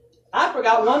 I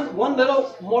forgot one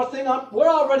little more thing. We're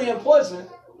already in poison.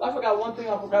 I forgot one thing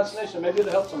on procrastination. Maybe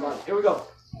it'll help somebody. Here we go.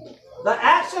 The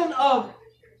action of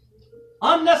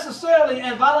unnecessarily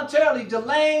and voluntarily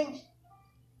delaying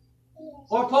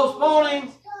or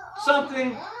postponing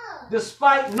something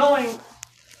despite knowing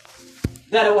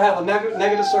that it will have a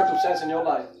negative circumstance in your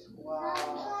life.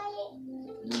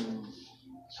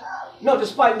 No,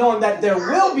 despite knowing that there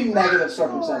will be negative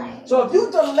circumstances. So if you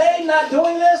delay not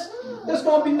doing this, it's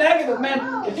going to be negative,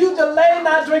 man. If you delay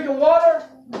not drinking water,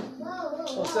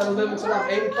 so instead of living till I'm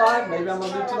 85, maybe I'm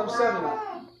going to live till I'm 70.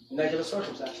 Negative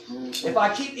circumstances. If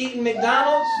I keep eating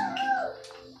McDonald's,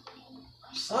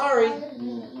 sorry.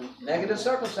 Negative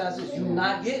circumstances. You're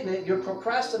not getting it. You're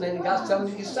procrastinating. God's telling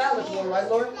you to eat salad. You want right,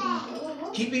 Lord?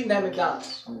 Keep eating that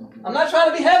McDonald's. I'm not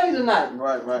trying to be heavy tonight.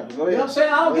 Right. Go ahead. You know what I'm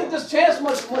saying? I don't get this chance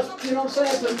much, you know what I'm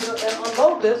saying, to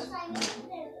unload this.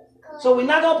 So we're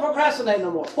not going to procrastinate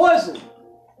no more. Poison.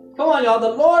 Come on, y'all. The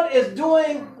Lord is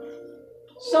doing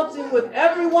something with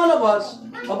every one of us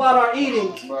about our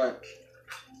eating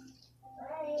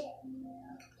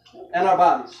and our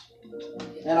bodies.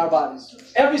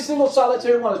 Every single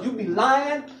solitary one of us. You be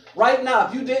lying right now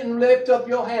if you didn't lift up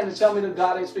your hand and tell me that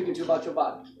God ain't speaking to you about your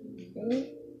body.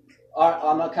 All right,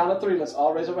 on the count of 3, let's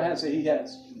all raise up our hands and say He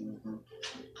has.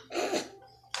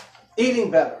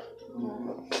 Eating better.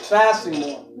 Fasting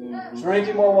more.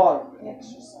 Drinking more water.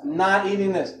 Not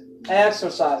eating this.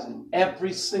 exercising.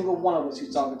 Every single one of us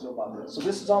he's talking to about this. So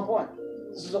this is on point.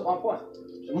 This is on point.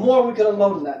 The more we could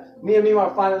unload in that. Me and Mima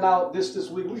are finding out this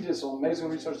week. We did some amazing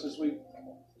research this week.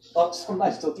 Up some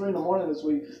nights till 3 in the morning this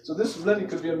week. So this really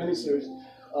could be a mini-series.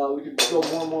 We could go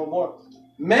more and more and more.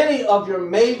 Many of your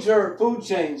major food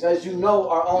chains, as you know,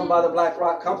 are owned by the Black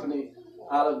Rock Company.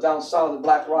 Out of down south, the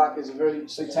Black Rock is a very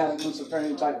satanic,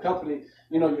 Luciferian type company.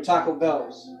 You know, your Taco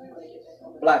Bells,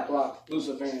 Black Rock,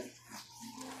 Luciferian.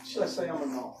 Should I say I'm a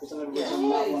no? Because then everybody's going to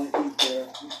not want to eat there.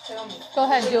 Go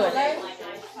ahead and do it.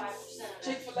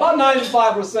 About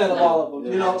 95% of all of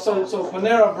them. You know, so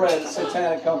Panera Bread is a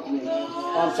satanic company.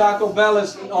 Taco Bell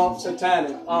is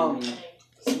satanic.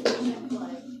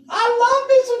 I love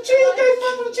me some cheesecake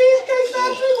from the Cheesecake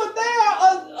Factory, but they are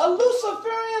a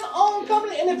Luciferian-owned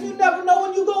company. And if you never know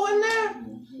when you go in there,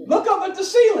 look up at the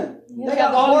ceiling. They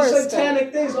got all these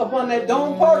satanic things up on that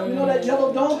dome part. You know that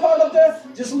yellow dome part up there?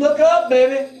 Just look up,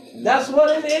 baby. That's what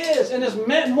it is. And there's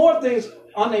more things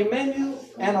on a menu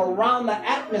and around the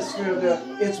atmosphere there.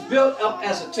 It's built up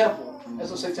as a temple,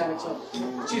 as a satanic temple.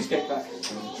 Cheesecake Factory.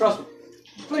 Trust me.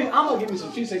 Please, I'm gonna give me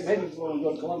some cheesecake maybe before we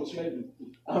go to Columbus, maybe.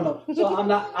 I don't know. So I'm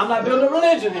not building a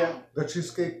religion here. The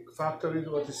Cheesecake Factory,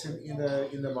 what is in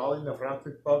the mall, in the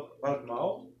Frankfurt Park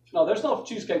Mall? No, there's no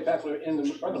Cheesecake Factory in the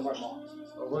regular Park Mall.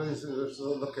 What is it?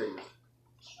 Located?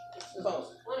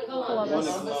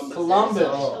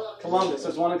 Columbus.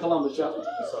 There's one in Columbus, y'all.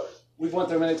 We've went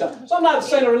there many times. So I'm not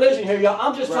saying a religion here, y'all.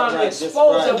 I'm just trying to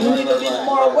expose that we need to be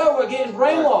more aware. We're getting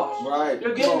brainwashed. Right.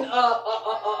 You're getting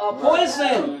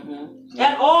poisoned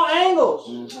at all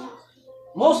angles.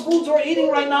 Most foods we're eating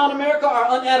right now in America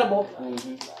are unedible.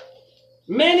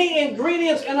 Many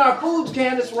ingredients in our foods,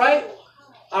 Candace, right,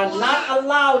 are not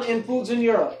allowed in foods in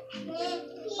Europe.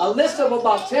 A list of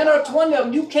about 10 or 20 of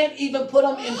them, you can't even put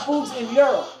them in foods in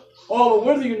Europe. Oh,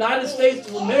 we're the United States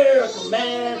of America,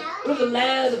 man. We're the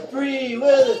land of the free.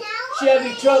 We're the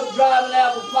Chevy truck driving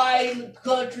apple pie in the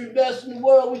country, best in the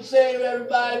world. We save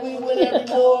everybody. We win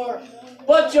every war.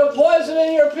 But you're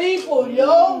poisoning your people,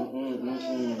 yo.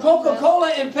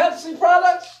 Coca-Cola and Pepsi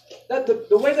products, that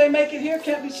the way they make it here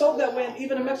can't be sold that way,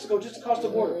 even in Mexico, just across the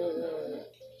border.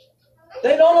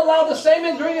 They don't allow the same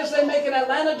ingredients they make in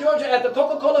Atlanta, Georgia, at the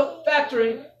Coca-Cola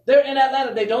factory. They're in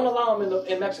Atlanta. They don't allow them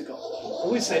in Mexico.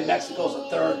 When we say Mexico's a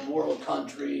third world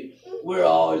country, we're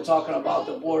always talking about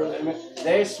the border.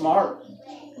 They're smart.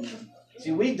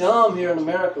 See, we dumb here in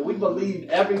America. We believe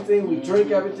everything. We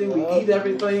drink everything. We eat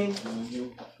everything.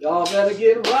 Y'all better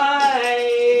get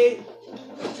right.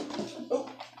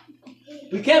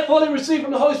 We can't fully receive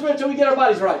from the Holy Spirit until we get our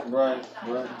bodies right. Right.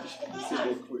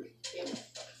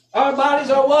 Our bodies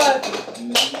are what?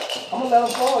 I'm going to let them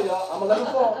fall, y'all. I'm going to let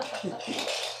them fall.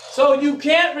 So you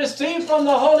can't receive from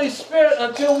the Holy Spirit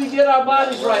until we get our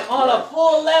bodies right on a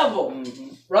full level.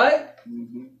 Right?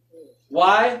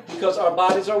 Why? Because our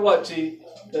bodies are what, T?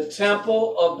 The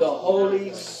temple of the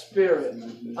Holy Spirit.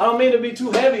 I don't mean to be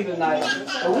too heavy tonight,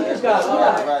 but we just got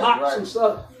to pop some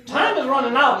stuff. Time is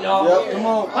running out, y'all. Yep, come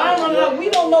on. Time running out. We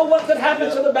don't know what could happen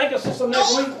to the banking system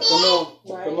next week.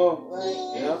 Come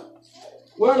on. Yeah.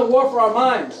 We're in a war for our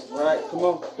minds. Right. Come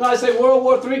on. You know, I say World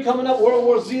War III coming up, World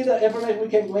War Z, the information,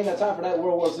 we ain't got time for that,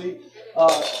 World War Z.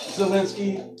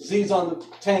 Zelensky, Z's on the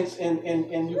tanks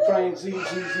in Ukraine,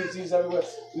 Z's everywhere.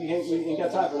 We ain't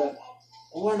got time for that.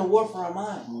 But we're in a war for our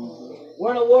mind.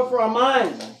 We're in a war for our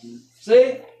mind.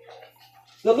 See?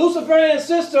 The Luciferian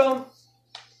system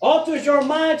alters your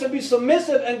mind to be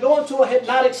submissive and go into a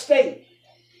hypnotic state.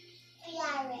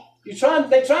 They're trying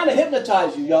to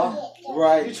hypnotize you, y'all.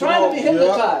 Right. You're trying to be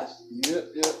hypnotized.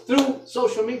 Yep. Through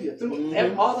social media, through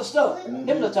all the stuff.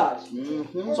 Hypnotized.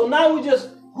 So now we just,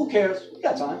 who cares? We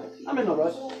got time. I'm in no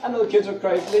rush. I know the kids are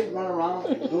crazy. They run around,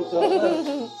 do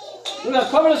stuff. We're going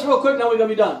to cover this real quick, then we're going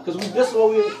to be done. Because this is what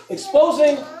we're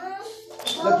exposing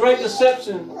the great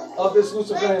deception of this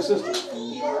Luciferian system.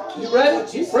 You ready?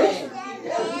 Preach.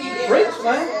 Preach,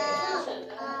 man.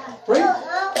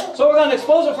 Preach. So we're going to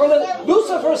expose it further.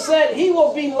 Lucifer said he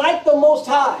will be like the Most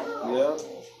High. Yeah.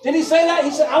 Did he say that?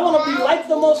 He said, I want to be like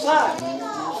the Most High.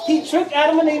 He tricked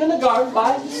Adam and Eve in the garden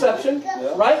by deception.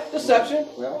 Yeah. Right? Deception.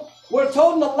 Yeah. We're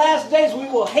told in the last days we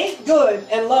will hate good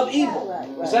and love evil.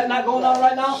 Is that not going on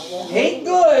right now? Hate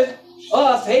good,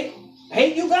 us, hate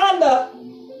Uganda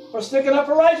for sticking up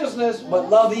for righteousness, but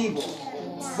love evil.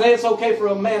 Say it's okay for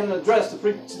a man in a dress to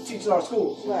teach in our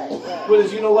schools. With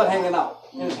his, you know what, hanging out.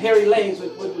 And his hairy legs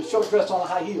with short dress on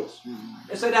high heels.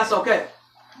 They say that's okay.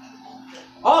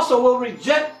 Also, we'll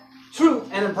reject truth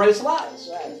and embrace lies.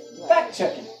 Fact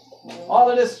checking. All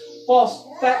of this false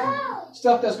fact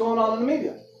stuff that's going on in the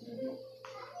media.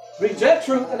 Reject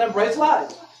truth and embrace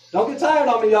lies. Don't get tired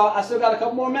on me, y'all. I still got a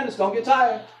couple more minutes. Don't get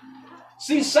tired.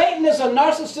 See, Satan is a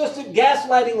narcissistic,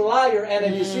 gaslighting liar and a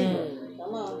deceiver.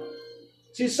 Come on.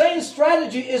 See, Satan's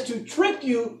strategy is to trick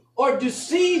you or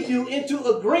deceive you into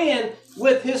agreeing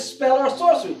with his spell or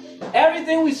sorcery.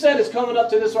 Everything we said is coming up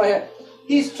to this right here.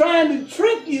 He's trying to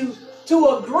trick you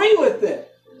to agree with it.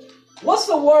 What's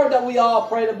the word that we all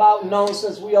prayed about, known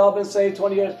since we all been saved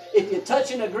 20 years? If you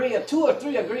touch and agree, if 2 or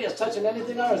 3 agree, it's touching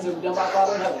anything on earth, it will be done by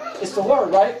Father in heaven. It's the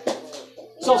word, right?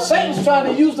 So Satan's trying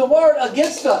to use the word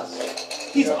against us.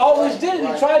 He's always did it.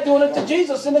 He tried doing it to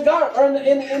Jesus in the garden or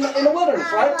in the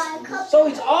wilderness, right? So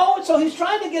he's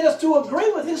trying to get us to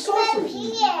agree with his sorcery.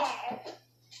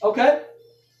 Okay?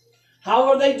 How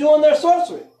are they doing their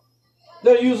sorcery?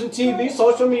 They're using TV,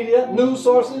 social media, news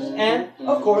sources, and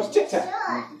of course TikTok.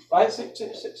 Right?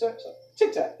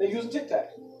 TikTok. They're using TikTok.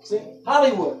 See?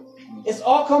 Hollywood. It's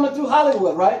all coming through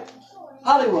Hollywood, right?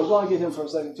 Hollywood. Go and get him for a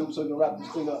second too so we can wrap this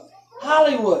thing up.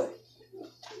 Hollywood.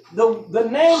 The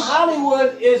name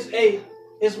Hollywood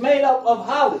is made up of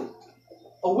Holly.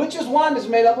 A witch's wand is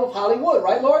made up of Hollywood,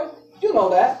 right, Lori? You know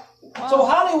that. Wow. So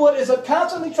Hollywood is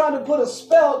constantly trying to put a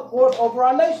spell forth over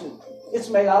our nation. It's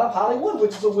made out of Hollywood,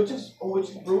 which is a witch's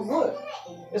brewed wood.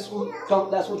 That's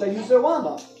what they use their wand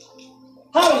on.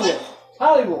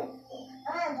 Hollywood.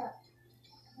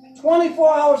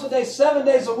 24 hours a day, 7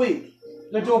 days a week.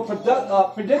 They're doing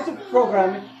predictive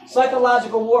programming,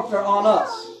 psychological warfare on us,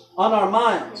 on our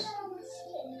minds.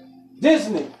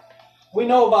 Disney. We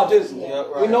know about Disney. Yeah,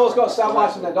 right. We know it's going to stop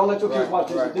watching that. Don't let your kids watch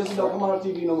Disney. Right. Disney don't come on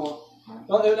TV no more.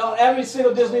 Every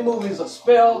single Disney movie is a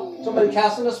spell. Somebody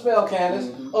casting a spell, Candace.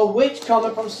 A witch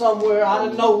coming from somewhere out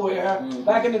of nowhere.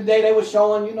 Back in the day, they were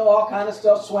showing, all kind of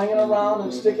stuff swinging around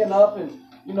and sticking up, and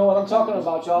you know what I'm talking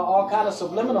about, y'all. All kind of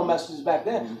subliminal messages back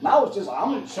then. Now it's just,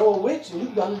 I'm going to show a witch, and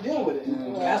you've got to deal with it.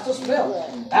 Cast a spell.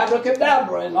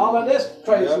 Abracadabra, and all of this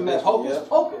crazy mess. Hocus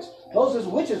pocus. Those is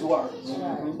witches' words.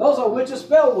 Those are witches'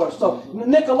 spell words. So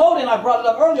Nickelodeon, I brought it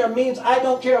up earlier, means I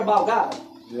don't care about God.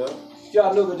 Yeah.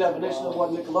 Y'all knew the definition of what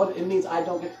Nickelodeon, it means I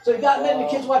don't care. So you got letting your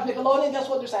kids watch Nickelodeon, guess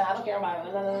what they're saying? I don't care about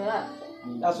it.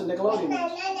 That's what Nickelodeon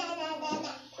means.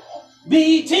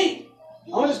 BET.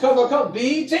 I'm going to just cover a couple.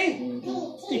 BET.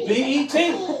 BET.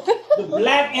 The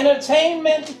Black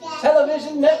Entertainment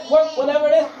Television Network, whatever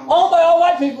it is, owned by all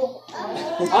white people. On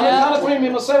the count of 3, I'm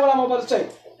going to say what I'm about to say.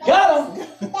 Got them.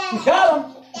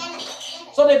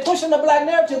 So they're pushing the black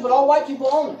narrative, but all white people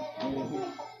own it.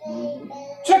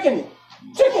 Tricking you.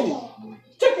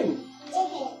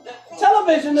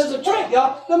 Television is a trick,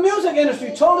 y'all. The music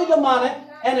industry, totally demonic,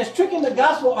 and it's tricking the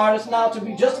gospel artists now to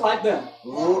be just like them.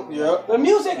 The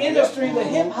music industry, the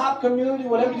hip-hop community,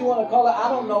 whatever you want to call it, I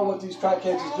don't know what these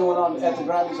crackheads is doing at the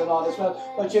Grammys and all this stuff,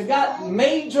 but you got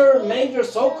major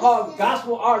so-called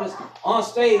gospel artists on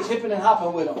stage hipping and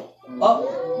hopping with them, up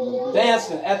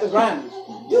dancing at the Grammys.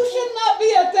 You should not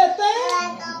be at that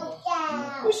thing.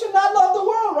 We should not love the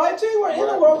world, right, T? We're in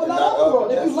the world, but not of the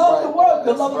world. If you love the world,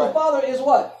 the love of the Father is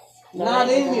what? Not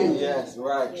in you. Yes,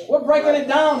 right. We're breaking it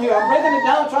down here. I'm breaking it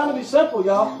down, trying to be simple,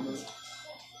 y'all.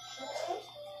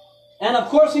 And of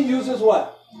course, he uses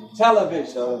what?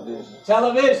 Television.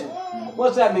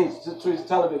 What's that mean? To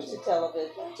television.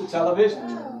 To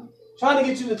television. Trying to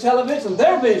get you to television.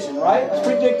 Their vision, right? It's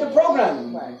predictive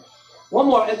programming. Right. One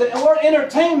more. And the word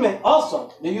entertainment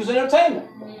also. They use entertainment.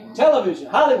 Television,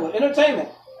 Hollywood, entertainment.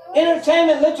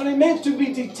 Entertainment literally means to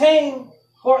be detained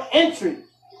for entry.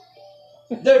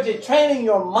 They're detaining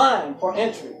your mind for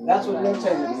entry. That's what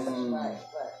entertainment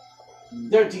is.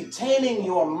 They're detaining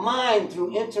your mind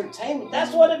through entertainment.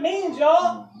 That's what it means,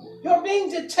 y'all. You're being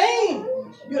detained.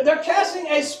 They're casting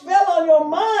a spell on your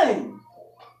mind.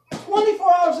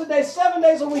 24 hours a day, 7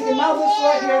 days a week. And now this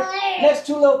right here, next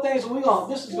 2 little things,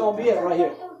 this is going to be it right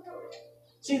here.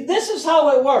 See, this is how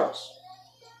it works.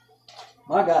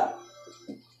 My God.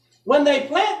 When they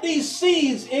plant these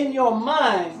seeds in your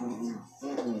mind,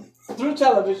 through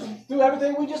television, through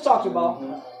everything we just talked about,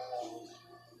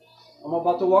 I'm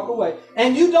about to walk away,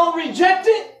 and you don't reject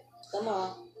it, come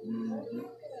on.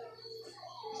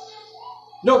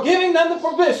 You're giving them the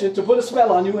permission to put a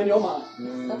spell on you in your mind.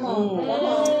 Come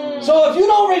on. So if you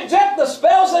don't reject the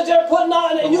spells that they're putting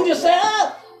on, and you just say,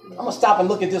 I'm going to stop and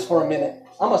look at this for a minute.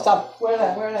 I'm going to stop. Where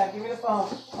that? Give me the phone.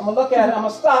 I'm going to look at it. I'm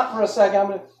going to stop for a second. I'm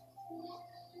going to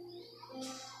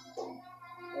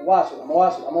watch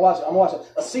it.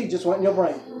 A seed just went in your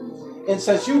brain. And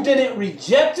since you didn't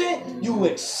reject it, you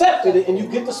accepted it, and you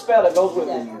get the spell that goes with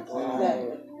it.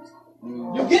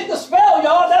 You get the spell,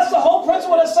 y'all. That's the whole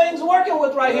principle that Satan's working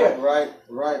with right here.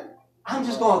 Right. I'm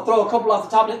just going to throw a couple off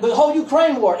the top. The whole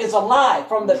Ukraine war is a lie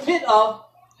from the pit of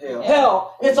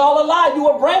hell. It's all a lie. You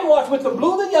were brainwashed with the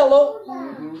blue, the yellow,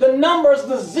 the numbers,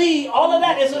 the Z, all of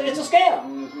that it's a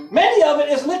scam. Many of it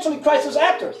is literally crisis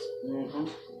actors.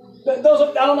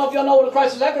 Those I don't know if y'all know what a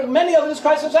crisis actor is. Many of it is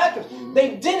crisis actors.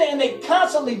 They did it and they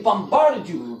constantly bombarded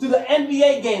you through the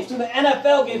NBA games, through the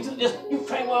NFL games, through this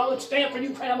Ukraine. Well, let's stand for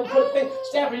Ukraine. I'm going to put a thing,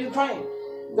 stand for Ukraine.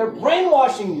 They're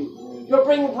brainwashing you. You're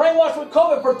being brainwashed with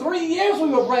COVID. For 3 years we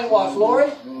were brainwashed,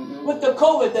 Lori. With the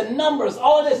COVID, the numbers,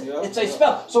 all of this. It's a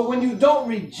spell. So when you don't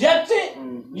reject it,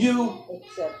 you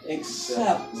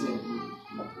accept it.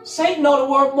 Satan know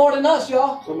the word more than us,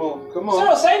 y'all. Come on.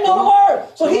 Sarah, Satan know the word.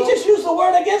 So he just used the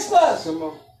word against us.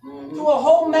 To a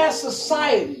whole mass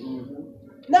society.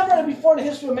 Never before in the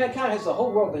history of mankind has the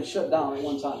whole world been shut down at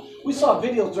one time. We saw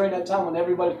videos during that time when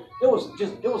everybody, it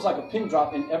was like a pin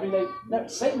drop in every day.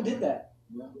 Satan did that.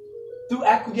 Through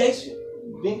acquiescence,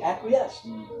 being acquiesced,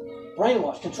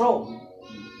 brainwashed, controlled.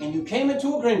 And you came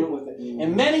into agreement with it.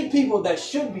 And many people that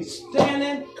should be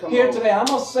standing here today, I'm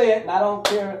going to say it, and I don't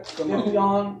care if you're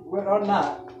on or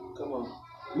not.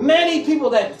 Many people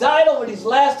that died over these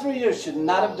last 3 years should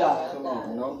not have died.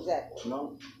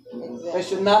 They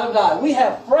should not have died. We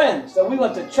have friends that we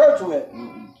went to church with,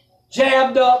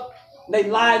 jabbed up, they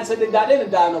lied and said they died. They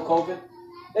didn't die of no COVID.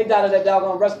 They died of that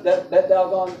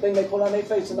doggone thing they put on their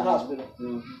face in the hospital.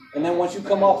 And then once you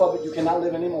come off of it, you cannot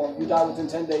live anymore. You die within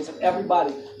 10 days. And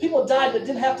everybody, people died that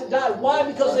didn't have to die. Why?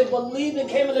 Because they believed and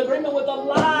came in agreement with a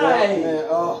lie.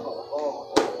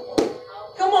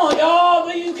 Come on, y'all.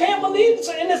 You can't believe it.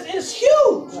 And it's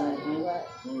huge.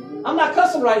 I'm not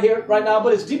cussing right now,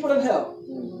 but it's deeper than hell.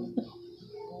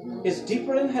 It's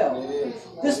deeper than hell.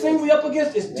 This thing we up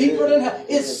against is deeper than hell.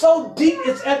 It's so deep.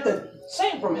 It's at the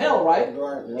same from hell, right?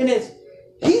 And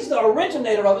he's the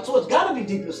originator of it, so it's got to be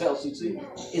deep as hell, CC.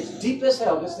 It's deep as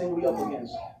hell, this thing we up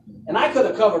against. And I could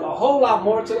have covered a whole lot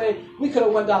more today. We could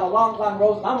have went down a long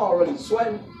road, and I'm already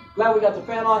sweating. Glad we got the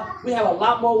fan on. We have a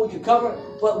lot more we can cover,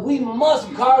 but we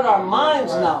must guard our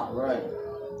minds now. Right.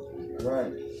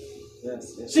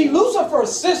 Yes. See,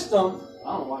 Lucifer's system,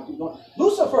 I don't want to keep going.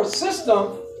 Lucifer's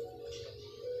system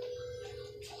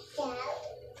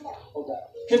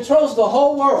controls the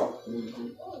whole world.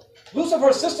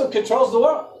 Lucifer's system controls the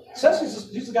world. It says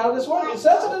he's the God of this world. It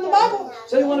says it in the Bible.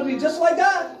 Say you want to be just like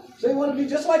God. Say you want to be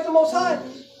just like the Most High.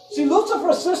 See,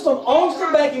 Lucifer's system owns the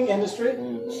banking industry,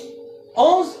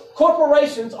 owns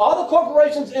corporations, all the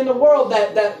corporations in the world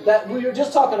that we were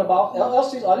just talking about,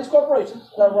 LLCs, all these corporations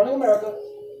that are running America.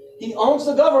 He owns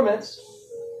the governments,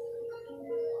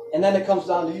 and then it comes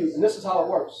down to you. And this is how it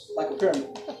works, like a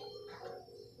pyramid.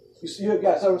 You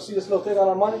guys ever see this little thing on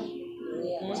our money?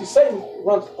 Yeah. See, Satan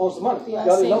owns the money. Y'all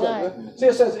didn't know that, right? See,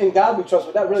 it says in God we trust,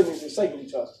 but that really means in Satan we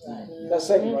trust. That's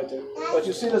Satan right there. But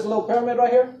you see this little pyramid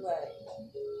right here?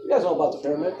 You guys know about the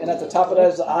pyramid. And at the top of that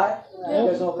is the eye. You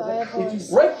guys know about that? If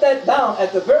you break that down,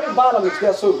 at the very bottom is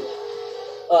guess who?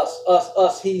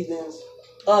 Us heathens,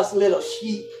 us little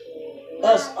sheep,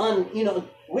 us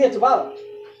we at the bottom.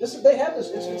 They have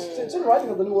this. It's in the writing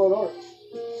of the New World Order.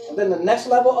 And then the next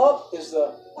level up is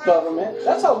the government.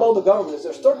 That's how low the government is.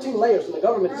 There's 13 layers, and the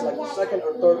government is like the second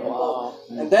or third above.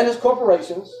 And then it's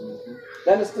corporations.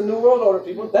 Then it's the New World Order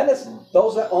people. Then it's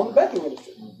those that own the banking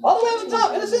industry. All the way at the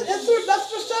top. And that's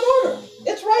just that order.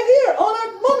 It's right here on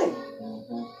our money.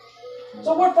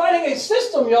 So we're fighting a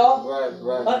system, y'all.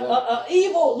 Right. An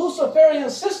evil Luciferian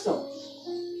system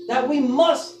that we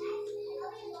must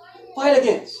fight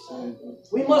against.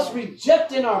 We must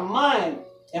reject in our mind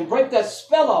and break that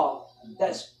spell off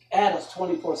that's at us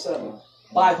 24/7.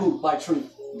 By who? By truth.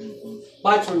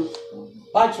 By truth.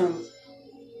 By truth.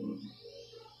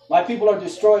 My people are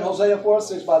destroyed, Hosea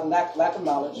 4:6, by lack of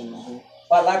knowledge.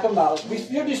 By lack of knowledge.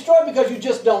 You're destroyed because you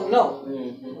just don't know.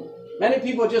 Many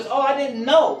people just, I didn't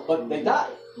know, but they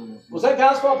died. Was that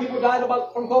God's fault people died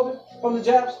from COVID, from the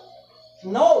jabs?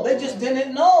 No, they just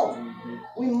didn't know.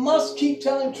 We must keep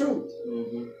telling truth.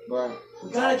 Right.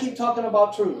 We got to keep talking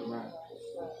about truth. Right.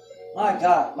 My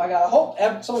God. I hope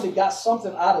somebody got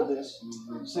something out of this.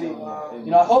 See,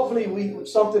 hopefully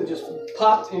something just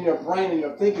popped in your brain and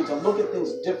your thinking to look at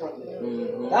things differently.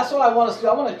 That's what I want us to do.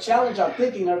 I want to challenge our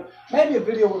thinking. Or maybe a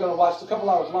video we're going to watch a couple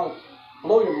hours long,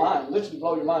 blow your mind, literally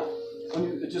blow your mind. When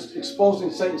you're just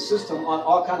exposing Satan's system on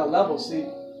all kind of levels. See,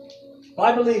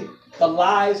 I believe the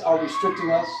lies are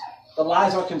restricting us. The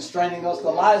lies are constraining us. The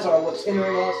lies are what's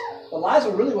hindering us. The lies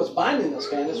are really what's binding us,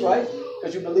 Candace, right?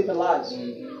 Because you believe in lies.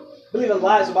 Believe in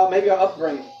lies about maybe our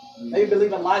upbringing. Maybe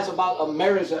believe in lies about a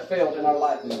marriage that failed in our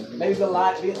life. Maybe the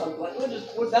lies,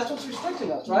 that's what's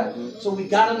restricting us, right? So we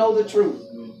got to know the truth.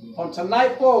 From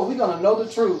tonight forward, we're going to know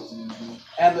the truth.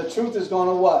 And the truth is going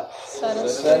to what? Set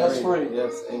us free.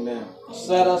 Yes, amen.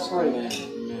 Set us free.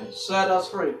 Amen. Set us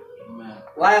free. Amen.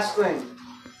 Last thing.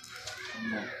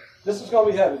 This is going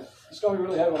to be heavy. It's going to be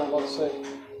really heavy what I'm about to say.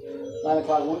 9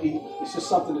 o'clock, we'll eat. It's just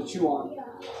something to chew on.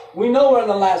 We know we're in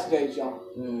the last days, y'all.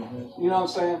 You know what I'm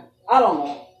saying? I don't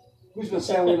know. We've been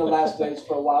saying we're in the last days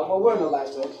for a while, but we're in the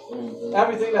last days.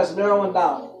 Everything that's narrowing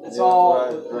down. It's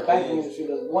all the banking industry.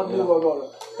 The one new world order.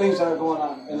 Things that are going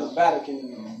on in the Vatican,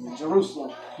 in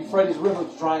Jerusalem. Euphrates River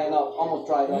is drying up, almost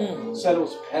dried up. Said it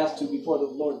was passed to before the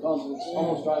Lord comes, and it's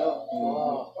almost dried up.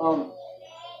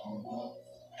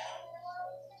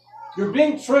 You're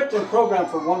being tricked and programmed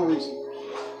for one reason.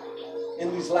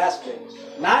 In these last days.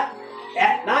 Not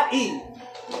Eve.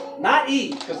 Not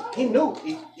Eve, because he knew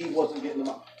Eve wasn't getting them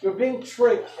up. You're being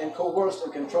tricked and coerced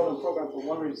and controlled and programmed for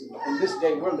one reason. And this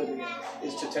day we're living in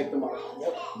is to take them out.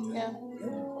 Yep. Yeah.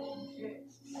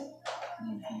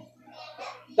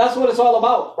 That's what it's all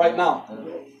about right now.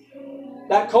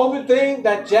 That COVID thing,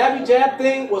 that jab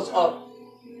thing was a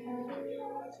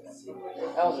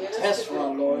test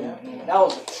run, Lord. That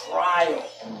was a trial.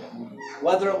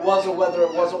 Whether it was or whether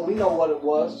it wasn't, we know what it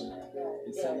was.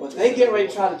 But they get ready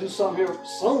to try to do something here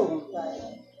soon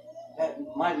that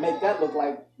might make that look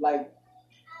like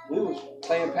we was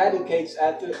playing patty cakes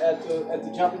at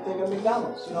the jumping thing at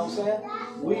McDonald's. You know what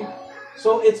I'm saying?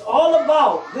 So it's all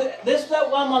about this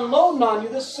that I'm unloading on you,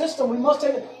 this system, we must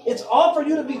take it. It's all for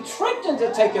you to be tricked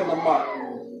into taking the mark.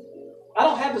 I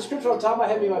don't have the scripture on top of my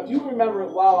head, but if you remember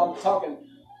it while I'm talking,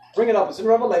 bring it up. It's in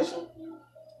Revelation.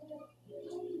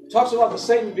 It talks about the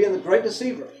Satan being the great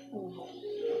deceiver.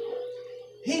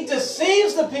 He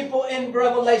deceives the people in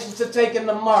Revelation to taking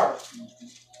the mark.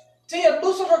 See, if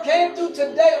Lucifer came through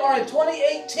today or in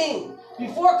 2018,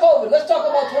 before COVID, let's talk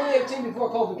about 2018 before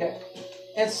COVID came.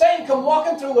 And Satan come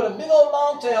walking through with a big old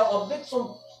long tail, a big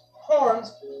some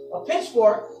horns, a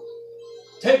pitchfork,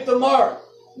 take the mark.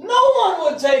 No one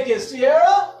would take it,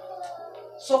 Sierra.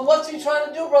 So what's he trying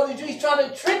to do, brother? He's trying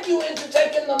to trick you into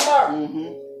taking the mark.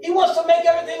 He wants to make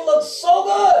everything look so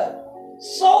good,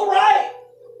 so right,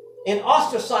 and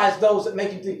ostracize those that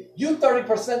make you think you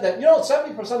 30% that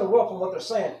 70% of the world, from what they're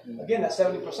saying. Again, that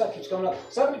 70% keeps coming up.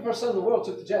 70% of the world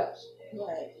took the jabs.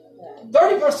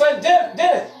 30%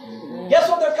 didn't. Guess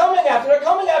what they're coming after? They're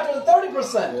coming after the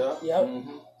 30%.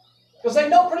 Because they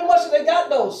know pretty much that they got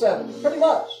those 70, pretty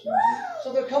much.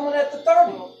 So they're coming at the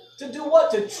 30. To do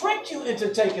what? To trick you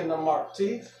into taking the mark.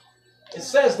 See? It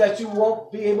says that you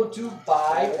won't be able to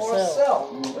buy or sell.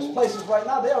 There's places right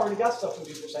now, they already got stuff in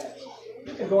people's hands.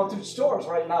 You can go into stores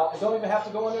right now and don't even have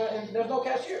to go in there, and there's no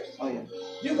cashiers.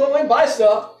 You go in, buy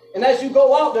stuff, and as you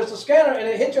go out, there's a scanner, and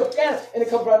it hits your scanner, and it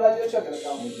comes right out of your checking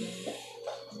account.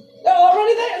 They're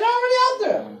already there. They're already out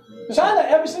there. China,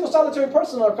 every single solitary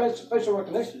person under facial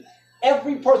recognition.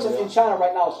 Every person in China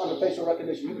right now is under facial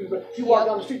recognition. You walk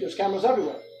down the street, there's cameras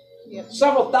everywhere.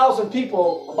 Several thousand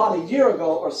people about a year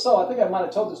ago or so, I think I might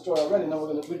have told this story already, and then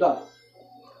we're done.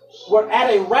 We're at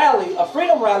a rally, a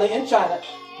freedom rally in China.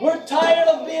 We're tired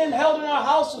of being held in our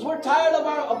houses. We're tired of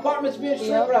our apartments being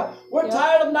shrink wrapped. We're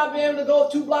tired of not being able to go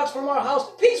 2 blocks from our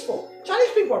house. Peaceful.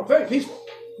 Chinese people are very peaceful.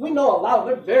 We know a lot of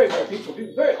them. They're very, very peaceful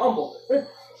people. Very humble.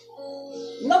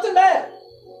 Nothing bad.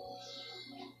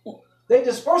 They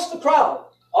dispersed the crowd.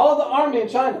 All of the army in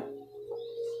China.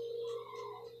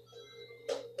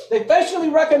 They facially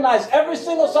recognized every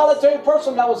single solitary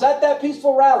person that was at that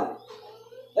peaceful rally.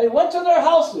 They went to their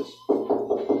houses.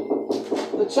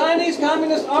 The Chinese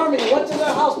Communist Army went to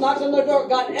their house, knocked on their door,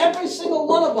 got every single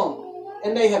one of them,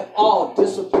 and they have all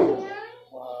disappeared.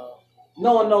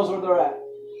 No one knows where they're at.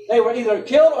 They were either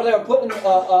killed or they were put in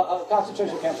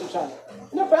concentration camps in China.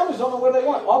 And their families don't know where they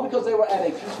went, all because they were at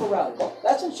a peaceful rally.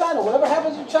 That's in China. Whatever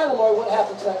happens in China, Lori, what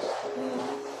happens next?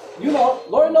 You know,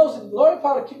 Lori knows what's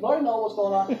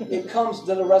going on. It comes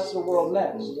to the rest of the world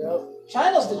next.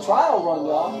 China's the trial run,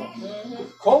 y'all.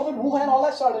 COVID, Wuhan, all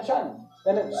that started in China.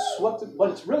 Then it swept it,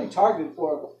 but it's really targeted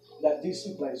for that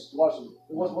D.C. place, Washington.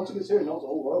 Once it gets here, it knows the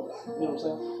whole world. You know what I'm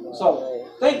saying? So,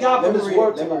 thank God for this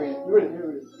word tonight. Read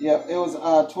it. Yeah, it was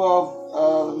 12,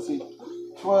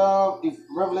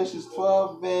 Revelations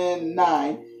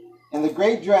 12:9. And the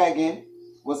great dragon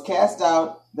was cast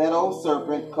out, that old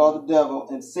serpent called the devil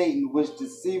and Satan, which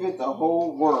deceiveth the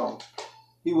whole world.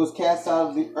 He was cast out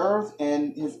of the earth,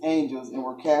 and his angels his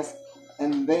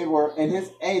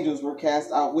angels were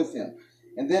cast out with him.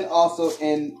 And then also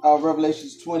in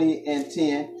Revelations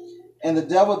 20:10, and the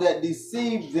devil that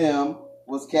deceived them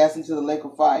was cast into the lake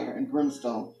of fire and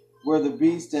brimstone, where the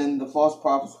beast and the false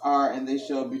prophets are, and they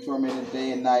shall be tormented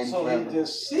day and night forever. So he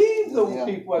deceived the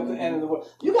people at the end of the world.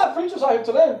 You got preachers out here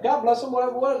today, God bless them,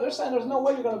 whatever. They're saying there's no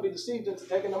way you're going to be deceived into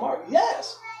taking the mark.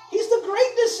 Yes, he's the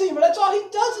great deceiver. That's all he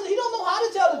does. He don't know how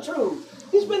to tell the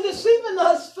truth. He's been deceiving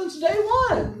us since day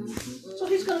one. So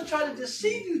he's going to try to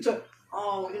deceive you to,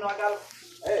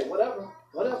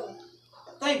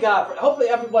 God for. Hopefully,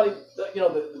 everybody,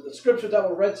 the scriptures that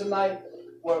were read tonight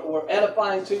were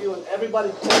edifying to you, and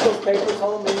everybody take those papers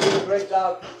home. And you did a great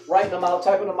job writing them out,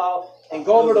 typing them out, and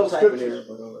go over those scriptures.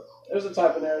 There's a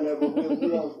typing error in there, but we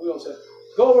don't say.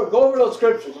 Go over those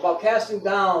scriptures about casting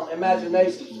down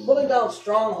imaginations, pulling down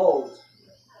strongholds.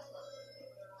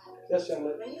 Yes, young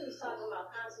lady. When you was talking about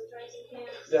concentration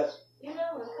camps, yes. You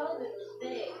know, when COVID was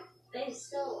big, they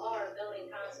still are building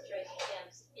concentration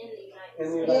camps in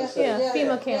the United States. Yeah,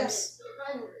 FEMA camps.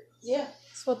 Hundreds. Yeah.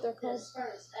 That's what they're called.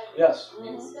 Dispersed everywhere. Yes.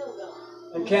 And it's still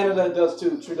going. In Canada, it does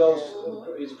too. Trudeau's,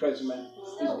 he's a crazy man.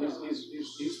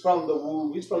 He's from the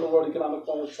WU. He's from the World Economic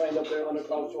Forum. Was trained up there under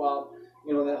Klaus Schwab.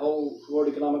 You know, that whole World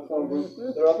Economic Forum group.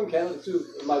 They're up in Canada too.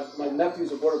 My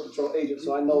nephew's a Border Patrol agent,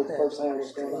 so I know firsthand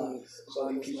what's going on. So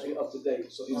he keeps me up to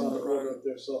date. So he's on the border up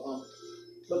there. So,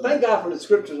 but thank God for the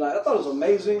scriptures tonight. I thought it was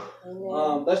amazing.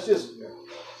 Let's just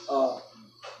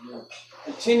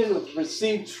continue to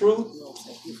receive truth.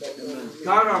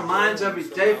 Guard our minds every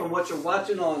day from what you're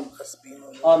watching on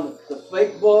the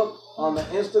Facebook, on the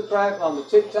Instacrack, on the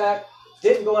TikTok.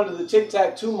 Didn't go into the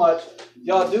TikTok too much.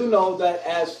 Y'all do know that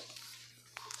as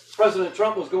President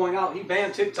Trump was going out, he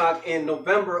banned TikTok in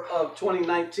November of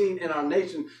 2019 in our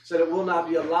nation, said it will not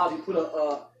be allowed. He put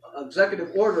an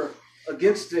executive order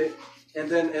against it. And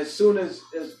then as soon as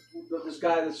this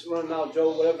guy that's running now,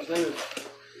 Joe, whatever his name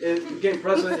is, became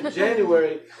president in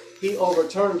January, he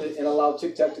overturned it and allowed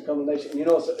TikTok to come to the nation. And you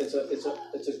know,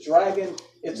 it's a dragon.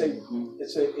 It's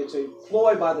a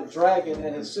ploy by the dragon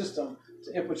and his system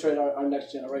to infiltrate our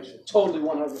next generation. Totally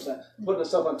 100%. Putting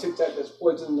stuff on TikTok that's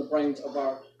poisoning the brains of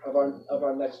our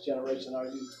next generation, our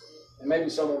youth. And maybe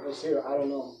some of us here, I don't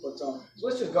know. But so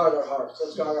let's just guard our hearts.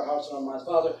 Let's guard our hearts and our minds.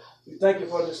 Father, we thank you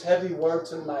for this heavy word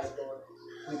tonight, Lord.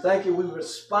 We thank you. We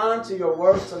respond to your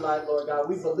word tonight, Lord God.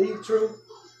 We believe truth.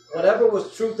 Whatever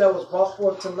was truth that was brought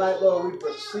forth tonight, Lord, we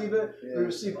receive it. Yeah. We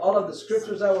receive all of the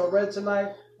scriptures that were read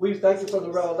tonight. We thank you for the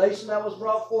revelation that was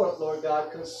brought forth, Lord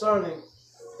God, concerning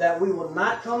that we will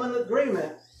not come in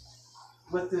agreement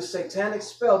with this satanic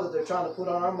spell that they're trying to put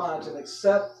on our minds and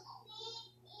accept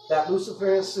that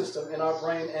Luciferian system in our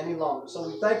brain any longer. So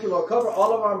we thank you, Lord. Cover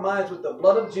all of our minds with the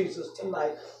blood of Jesus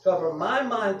tonight. Cover my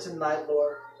mind tonight,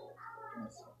 Lord.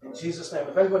 In Jesus' name.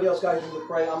 If anybody else got anything to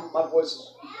pray, my voice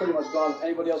is pretty much gone. If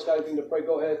anybody else got anything to pray,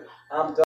 go ahead. I'm done.